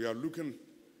dawn. We are looking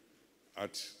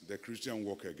at the Christian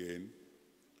walk again.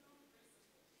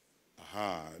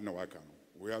 No, I can't.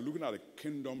 We are looking at the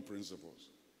kingdom principles.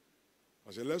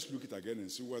 I said, let's look at it again and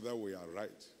see whether we are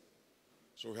right.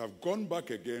 So we have gone back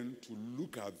again to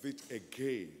look at it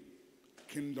again.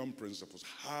 Kingdom principles.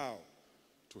 How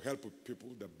to help people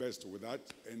the best without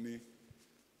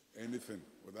anything,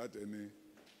 without any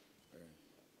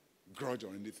grudge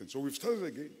or anything. So we've started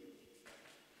again.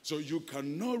 So you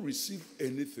cannot receive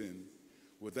anything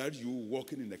without you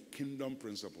walking in the kingdom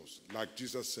principles, like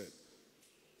Jesus said.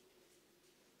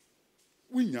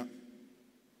 Winya,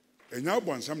 enya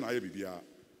bonsam na bibia,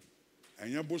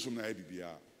 enya bosom na bibia.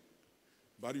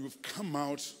 But you've come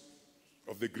out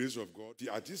of the grace of God.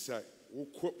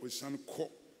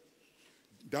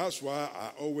 That's why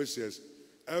I always says,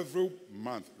 every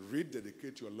month,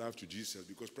 rededicate your life to Jesus,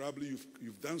 because probably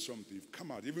you've done something, you've come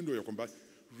out, even though you're come back,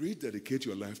 rededicate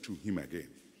your life to Him again.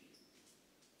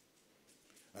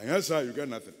 And yes, sir, you got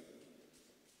nothing.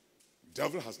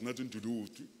 Devil has nothing to do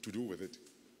with it.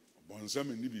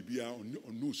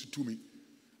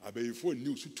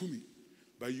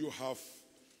 But you have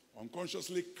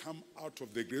unconsciously come out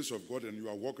of the grace of God and you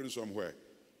are walking somewhere.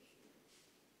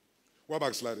 What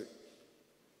backsliding?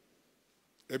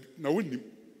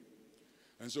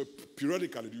 And so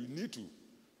periodically you need to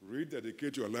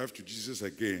rededicate your life to Jesus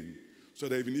again, so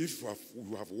that even if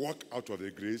you have walked out of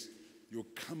the grace, you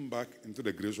come back into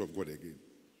the grace of God again.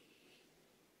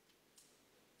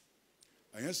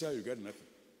 And yes, sir, you got nothing.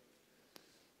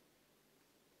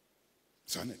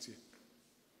 Sanity.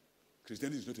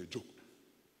 Christianity is not a joke.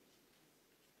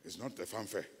 It's not a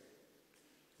fanfare.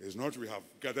 It's not we have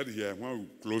gathered here and when we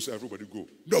close, everybody go.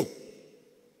 No.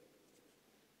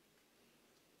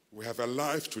 We have a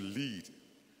life to lead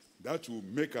that will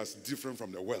make us different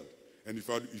from the world. And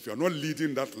if you're not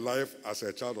leading that life as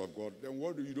a child of God, then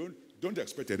what do you don't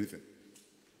expect anything.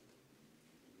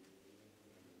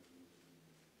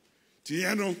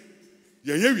 Tiano,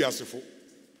 yenye wiasefo.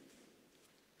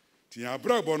 Tia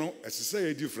brabo no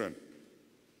esese different.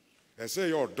 Ese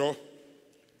your do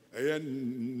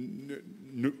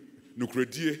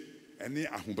nukredie any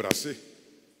ahobrase.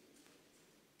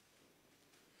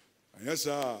 And yes,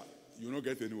 you don't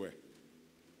get anywhere.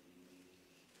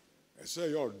 I say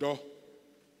your door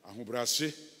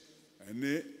ahobrase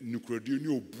any nukredie ni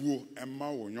obuo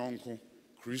emma wo nyonko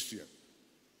Christian.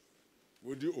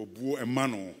 Wodi obuo emma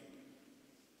no.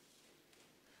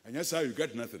 And yes, you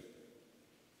get nothing.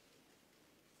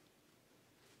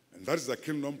 And that is the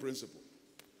kingdom principle.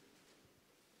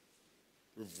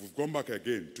 We've gone back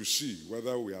again to see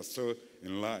whether we are still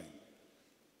in line.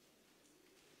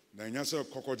 Na nyasa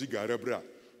kokoji gare bra,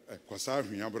 kwasa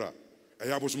hwia bra,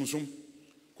 eya bosomsom,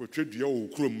 kotwedua wo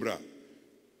krom bra.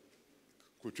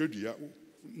 Kotwedua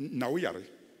na wo yare.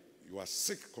 You are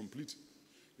sick complete.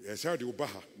 Yes, how do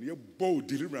baha, near bow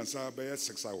deliverance by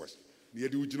 6 hours. Near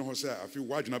the ujino ho say afi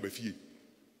wadwuna ba fie.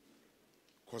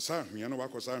 Kwasa hwia no wa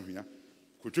kwasa hwia.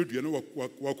 Kotwedua no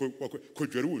wa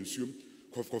kodwere wo nsuom.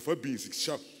 Kofa beans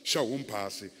sha won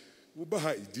pass. Wo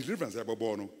baha deliverance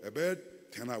ababo no about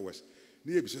 10 hours.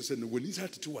 Ni e bi say no woni sa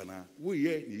tete wana. Wo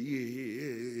ye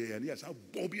and yes how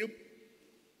bobiem.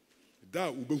 Da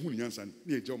wo behu nyansa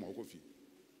ni e je ma wo fie.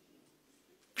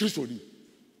 Christoni.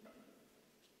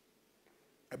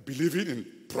 Believing in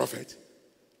prophet.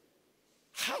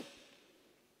 How?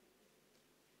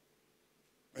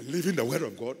 And living the word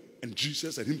of God and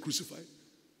Jesus and him crucified.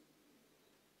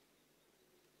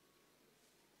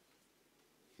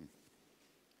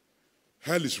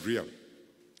 Hell is real.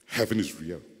 Heaven is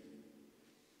real.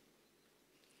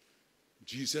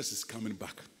 Jesus is coming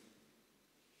back.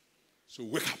 So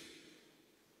wake up.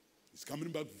 He's coming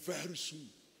back very soon.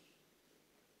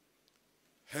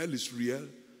 Hell is real.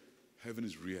 Heaven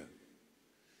is real.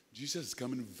 Jesus is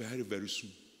coming very, very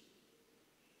soon.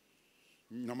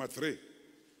 Number 3,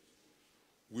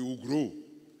 we will grow.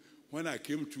 When I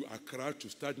came to Accra to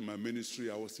start my ministry,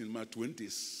 I was in my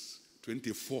 20s,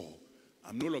 24.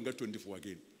 I'm no longer 24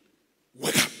 again.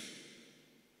 Wake up.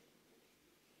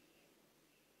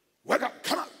 Wake up.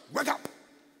 Come on. Wake up.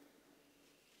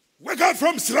 Wake up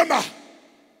from slumber.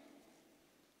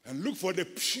 And look for the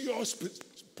pure spirit.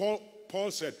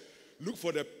 Paul said, look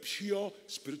for the pure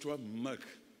spiritual milk.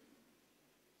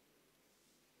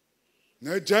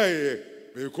 May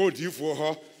call you for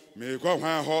her, may call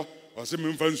her, or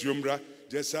some fancy umbra.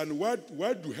 Just son,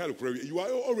 where do hell pray? You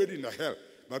are already in the hell,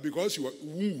 but because you are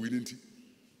winning.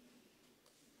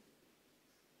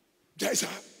 Just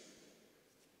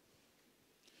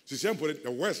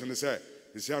the West and they say,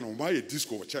 no, my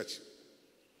disco church.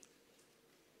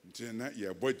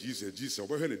 Yeah, boy, Jesus,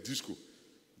 we're in a disco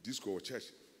church.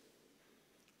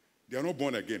 They are not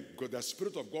born again because the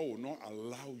Spirit of God will not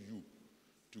allow you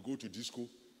to go to disco.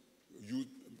 You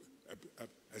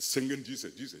singing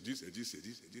Jesus.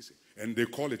 And they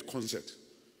call it concert.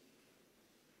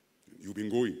 You've been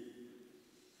going.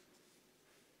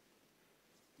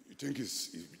 You think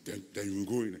then you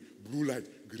go in blue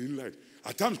light, green light.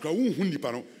 At times,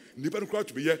 nipa crowd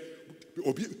to be here,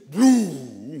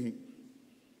 blue.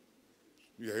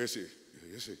 Yes.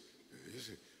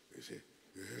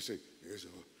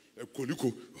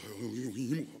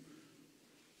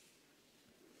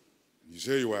 You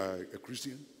say you are a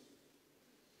Christian?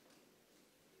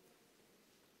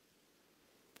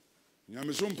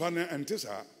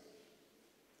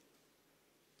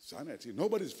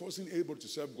 Nobody is forcing able to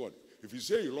serve God. If you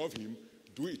say you love him,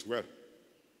 do it well.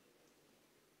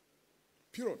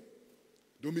 Period.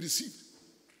 Don't be deceived.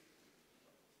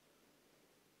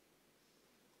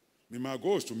 My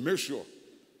goal is to make sure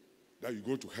that you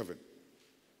go to heaven.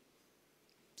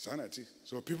 Sanity.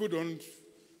 So people don't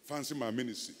fancy my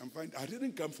ministry. I'm fine. I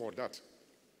didn't come for that.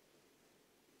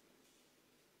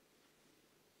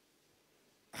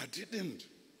 I didn't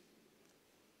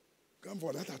come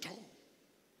for that at all.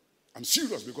 I'm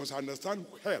serious because I understand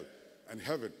hell and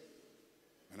heaven.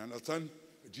 And I understand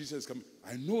Jesus is coming.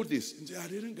 I know this. I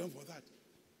didn't come for that.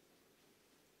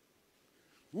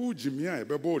 Who Jimmy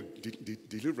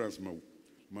deliverance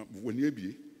when you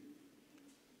be?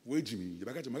 Wait, Jimmy.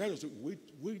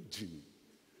 Wait, Jimmy.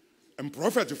 And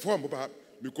prophet form about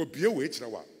me could be a witch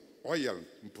now. Oil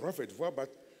and prophet for but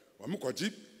I'm going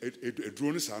to a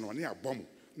drone son on a bomb.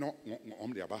 No,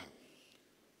 on the Abaha.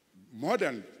 More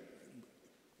than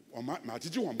my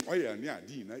teacher on oil near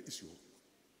Dina issue.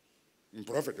 In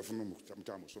prophet from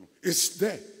sometimes. It's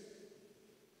there.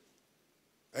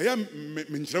 I am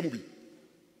Minchramubi.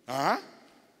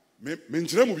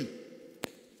 Minchramubi.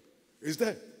 Is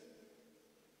there?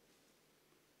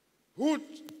 Who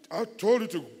I told you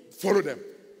to follow them?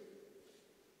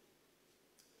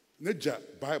 Neja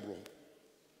Bible.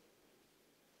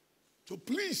 So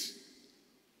please,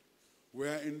 we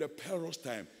are in the perilous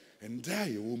time. And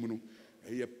die a woman,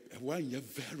 one you're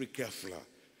very careful.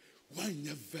 One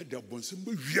you're very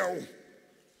abundant.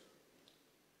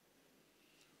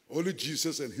 Only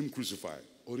Jesus and him crucified.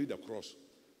 Only the cross.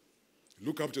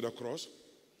 Look up to the cross.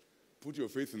 Put your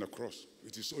faith in the cross.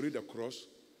 It is only the cross,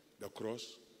 the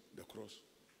cross, the cross.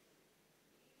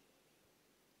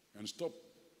 And stop.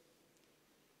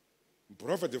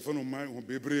 Prophet of my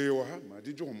bebre ma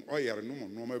did you oyer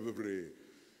no ma bebre.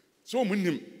 So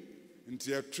munim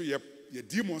into a tree ye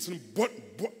demons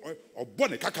or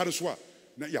bonnet kakaruswa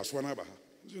na yaswana ba.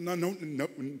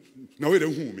 No we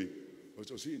don't who me.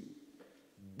 Also seen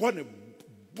bonnet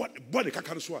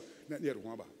kakaruswa na near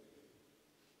Wamba.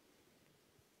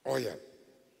 Oh yeah.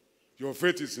 Your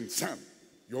faith is in sun.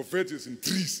 Your faith is in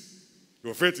trees.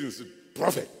 Your faith is in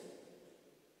prophet.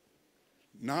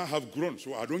 Now I have grown,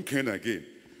 so I don't care again.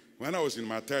 When I was in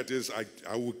my 30s,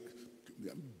 I would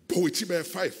bow it by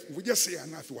 5. We just say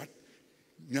enough what?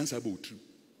 Nyansa about 2.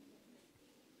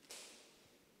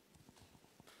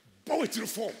 Bow it to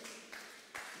 4.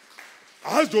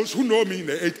 I ask those who know me in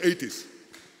the 80s.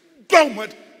 Go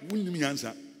mad, win me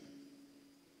answer.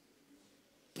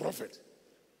 Prophet.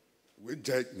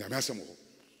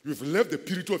 You've left the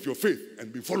purity of your faith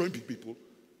and been following people.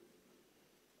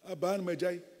 Aban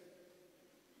Majai.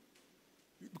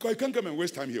 Because you can't come and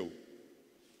waste time here.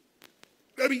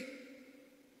 Baby.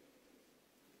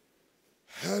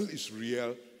 Hell is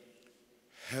real.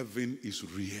 Heaven is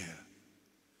real.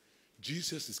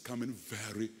 Jesus is coming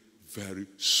very, very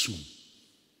soon.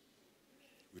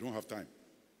 We don't have time.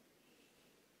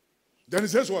 Then he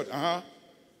says what?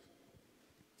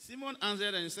 Simon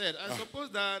answered and said, I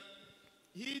suppose that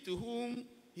he to whom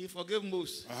he forgave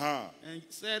most, and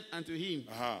said unto him,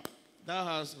 thou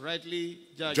hast rightly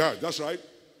judged. That's right.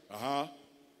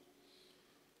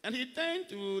 And he turned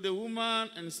to the woman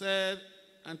and said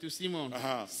unto Simon,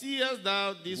 seest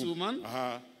thou this woman?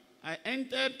 I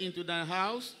entered into thy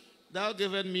house, thou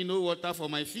gavest me no water for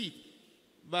my feet,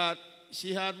 but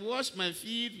she had washed my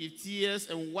feet with tears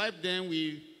and wiped them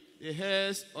with the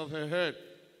hairs of her head.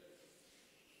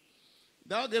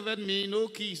 Thou gavest me no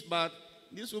kiss, but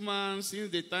this woman, since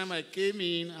the time I came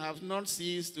in, have not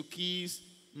ceased to kiss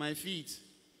my feet.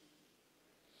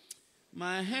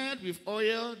 My head with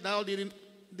oil thou did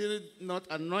not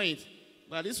anoint,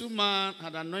 but this woman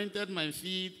had anointed my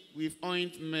feet with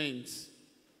ointment.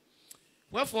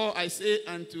 Wherefore I say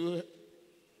unto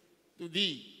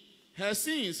thee, her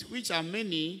sins, which are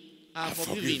many, are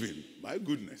forgiven. My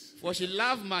goodness. For she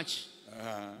loved much,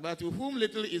 but to whom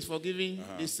little is forgiven,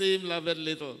 the same loveth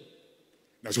little.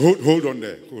 Now, so hold on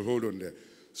there. Hold on there.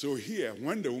 So here,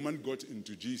 when the woman got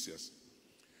into Jesus,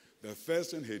 the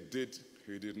first thing he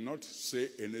did not say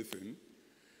anything.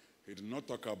 He did not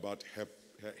talk about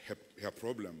her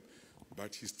problem,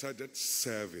 but he started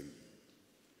serving.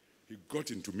 He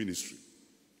got into ministry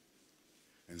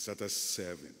and started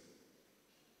serving.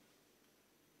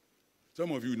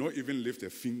 Some of you not even lift a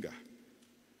finger.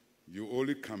 You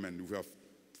only come and we have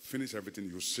finished everything,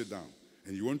 you sit down,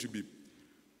 and you want to be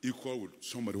equal with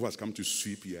somebody who has come to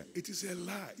sweep here. It is a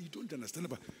lie. You don't understand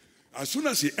about. As soon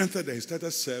as he entered there, he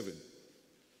started serving.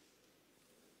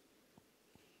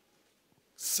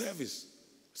 Service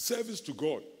to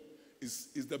God is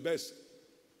the best.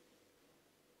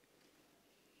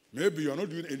 Maybe you're not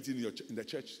doing anything in the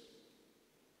church.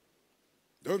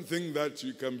 Don't think that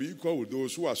you can be equal with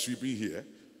those who are sweeping here,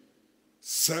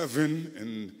 serving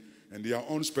in their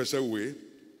own special way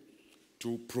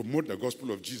to promote the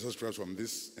gospel of Jesus Christ in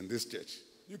this church.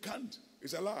 You can't.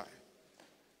 It's a lie.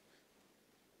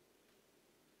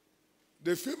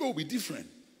 The favor will be different.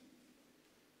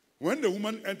 When the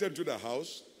woman entered into the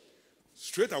house,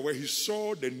 straight away he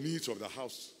saw the needs of the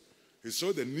house. He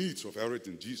saw the needs of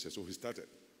everything, Jesus. So he started.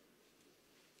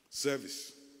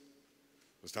 Service.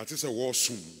 That is a war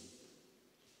soon.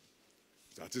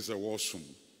 That is a war soon.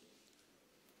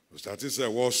 That is a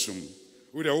war soon.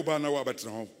 We are over now about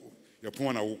your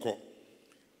point. I will call.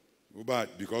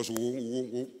 Because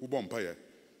we empire.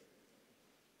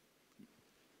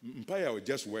 Empire are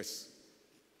just worse.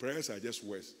 Prayers are just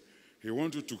worse. He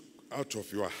wants you to, out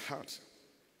of your heart,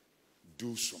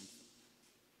 do something.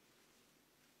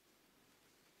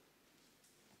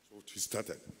 So he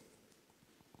started.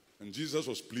 And Jesus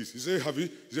was pleased. He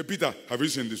said, Peter, have you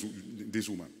seen this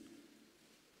woman?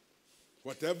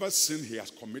 Whatever sin he has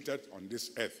committed on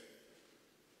this earth,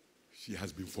 she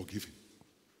has been forgiven.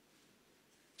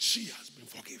 She has been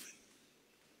forgiven.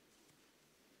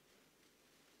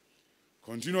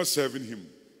 Continue serving him.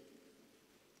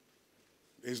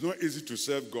 It's not easy to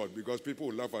serve God because people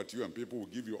will laugh at you and people will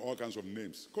give you all kinds of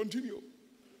names. Continue.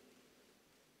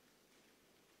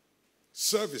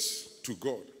 Service to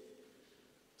God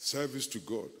Service to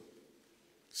God.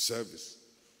 Service.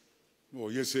 No,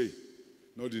 yes, say.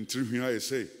 Not in true here, I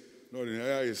say. Not in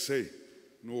air, I say.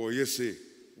 No, yes, say.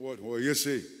 What? Oh, yes,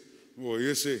 say. Oh,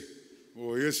 yes, say.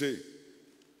 Oh, yes, say.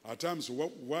 At times,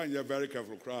 when you're very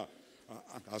careful, cry.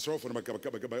 I saw from my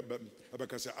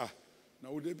say,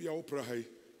 now would they be our prayer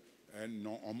and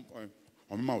no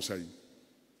on mouse?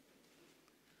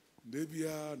 They be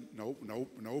now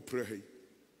pray.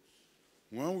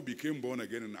 When we became born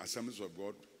again in the assemblies of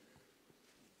God,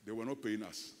 they were not paying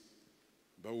us.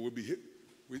 But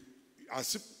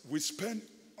as if we spend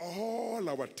all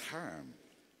our time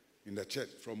in the church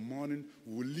from morning,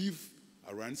 we leave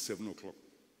around 7 o'clock.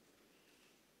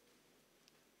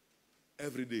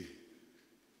 Every day.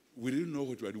 We didn't know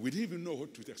what to do. We didn't even know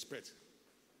what to expect.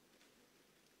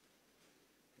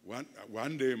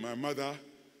 One day, my mother,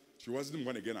 she wasn't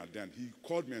born again at then. He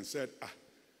called me and said,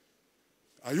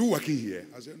 are you working here?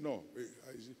 I said, no.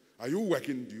 Are you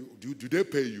working? Do they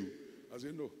pay you? I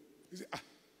said, no. He said,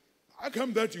 how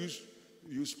come that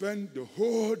you spend the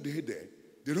whole day there?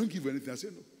 They don't give anything. I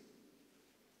said, no.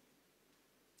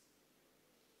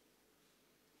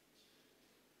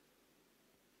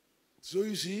 So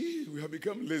you see, we have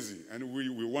become lazy and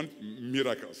we want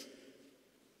miracles.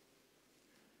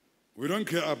 We don't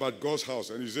care about God's house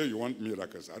and you say you want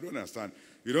miracles. I don't understand.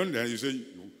 You don't, and you say,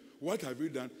 what have you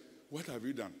done? What have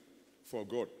you done for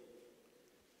God?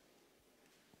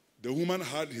 The woman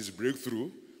had his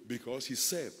breakthrough because he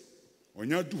served. When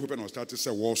you do open or start to say,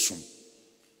 awesome.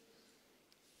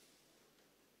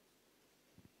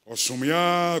 Awesome,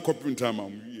 ya copying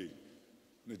time.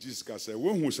 Jesus said,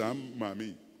 when was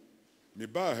Mammy? Me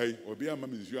ba hey obi ama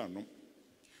me nsu anom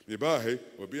me ba hey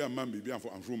obi ama me bi am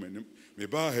from anim me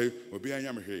ba hey obi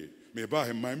anya me hwe me ba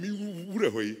hey ma me wura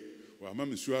hoyi wa ama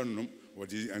me nsu anom wo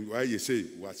di why you say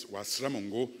wasram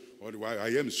ngo or why I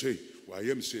am say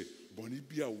boni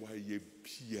bia why ye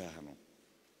pia no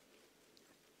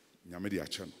nyame di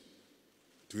acha no.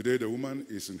 Today the woman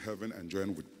is in heaven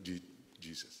enjoying with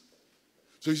Jesus.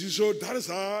 So you see, so that is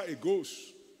how it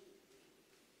goes.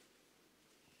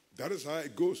 That is how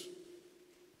it goes.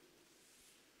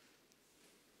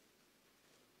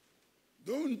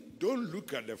 Don't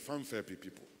look at the fanfare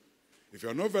people. If you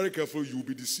are not very careful, you will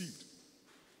be deceived.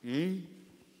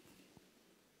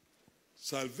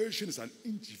 Salvation is an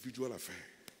individual affair.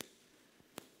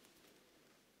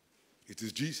 It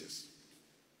is Jesus.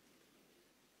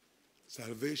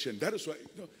 Salvation. That is why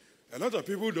a lot of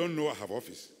people don't know I have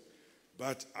office.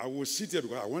 But I will sit here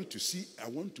because I want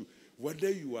to,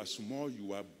 whether you are small,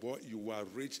 you are boy, you are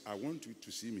rich, I want you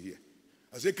to see me here.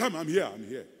 I say, come, I'm here.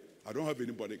 I don't have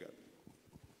any bodyguard.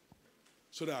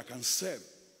 So that I can serve.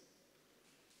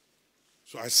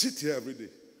 So I sit here every day.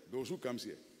 Those who comes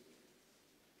here.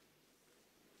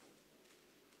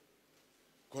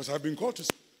 Because I've been called to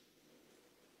serve.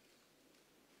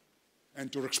 And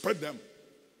to respect them.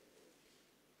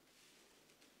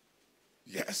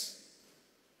 Yes.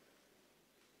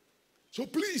 So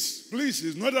please,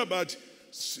 it's not about,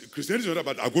 Christianity is not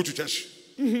about, I go to church.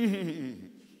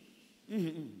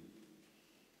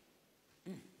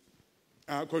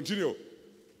 Continue.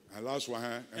 And last one.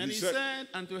 And he said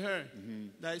unto her,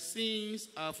 thy sins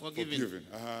are forgiven.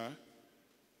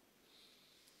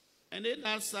 And they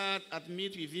that sat at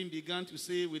meat with him began to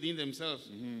say within themselves,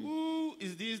 who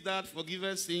is this that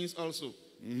forgiveth sins also?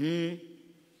 And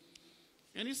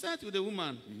he said to the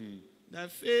woman, thy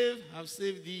faith have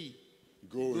saved thee.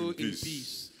 Go in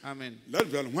peace. Amen.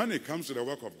 When it comes to the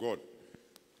work of God,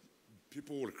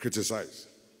 people will criticize.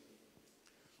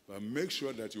 But make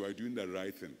sure that you are doing the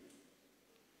right thing.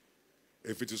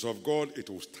 If it is of God, it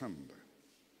will stand.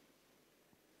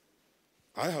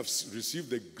 I have received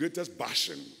the greatest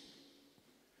bashing.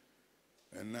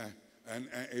 And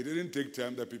it didn't take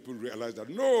time that people realized that,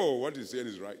 no, what he's saying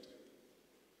is right.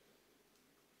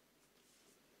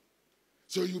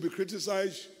 So you'll be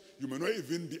criticized. You may not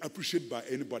even be appreciated by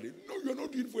anybody. No, you're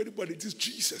not doing it for anybody. It is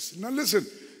Jesus. Now listen,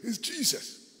 it's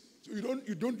Jesus. So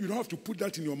you don't have to put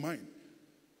that in your mind.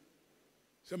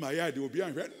 Say, my idea will be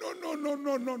unfair. No.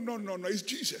 It's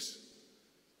Jesus.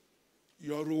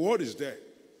 Your reward is there.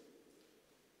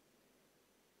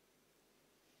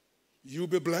 You'll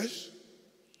be blessed.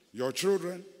 Your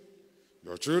children,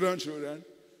 your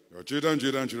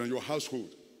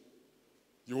household.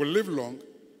 You will live long,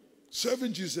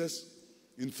 serving Jesus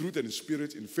in truth and in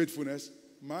spirit, in faithfulness.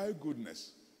 My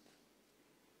goodness.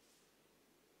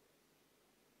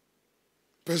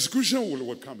 Persecution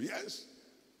will come, yes.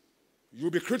 You'll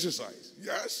be criticized,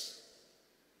 yes.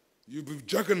 You'll be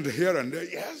judged here and there,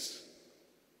 yes.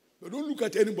 But don't look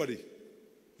at anybody.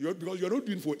 Because you're not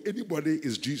doing for anybody,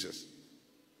 is Jesus.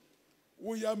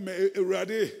 We are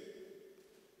ready.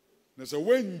 There's a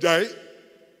when die.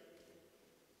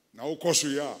 Now, course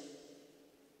we are.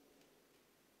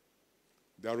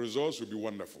 Their results will be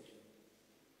wonderful.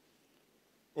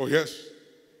 Oh, yes.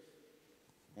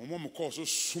 Mama course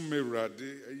sume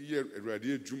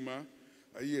ready Juma.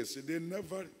 Yes,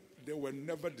 they were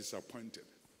never disappointed.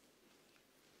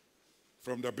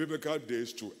 From the biblical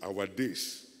days to our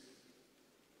days.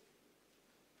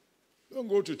 Don't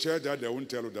go to church that they won't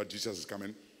tell you that Jesus is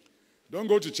coming. Don't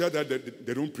go to church that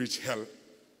they don't preach hell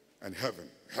and heaven.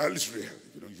 Hell is real.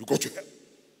 You go to hell.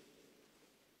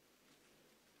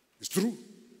 It's true.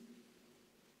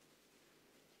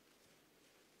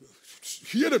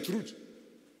 Hear the truth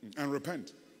and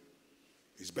repent.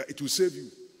 It will save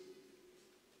you.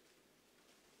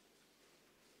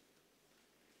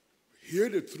 Hear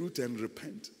the truth and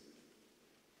repent.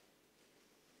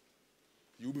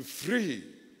 You'll be free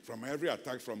from every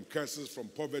attack, from curses, from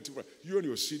poverty, from you and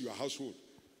your seed, your household.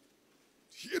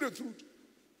 Hear the truth.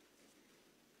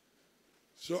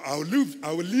 So I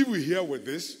will leave you here with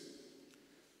this.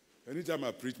 Anytime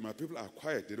I preach, my people are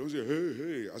quiet. They don't say, hey,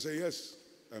 hey. I say, yes.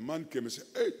 A man came and said,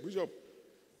 hey, Bishop,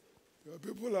 your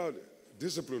people are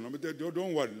disciplined. I mean, they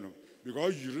don't worry.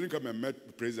 Because you didn't come and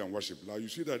met praise and worship. Like you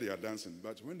see that they are dancing.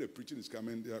 But when the preaching is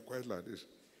coming, they are quiet like this.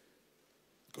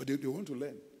 Because they want to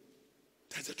learn.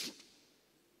 That's the truth.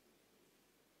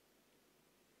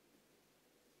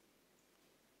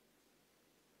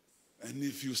 And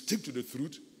if you stick to the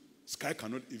truth, sky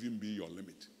cannot even be your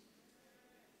limit.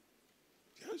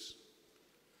 Yes.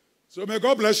 So may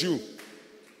God bless you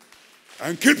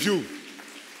and keep you.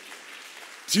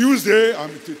 Tuesday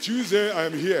I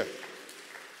am here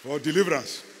for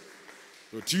deliverance.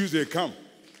 So Tuesday come.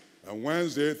 And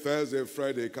Wednesday, Thursday,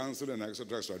 Friday, counsel and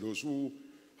etc. So those who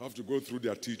have to go through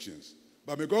their teachings.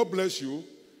 But may God bless you,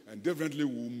 and definitely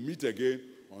we'll meet again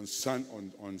on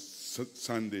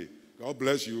Sunday. God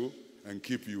bless you and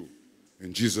keep you.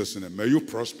 In Jesus' name. May you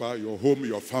prosper, your home,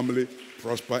 your family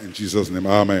prosper in Jesus' name.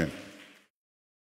 Amen.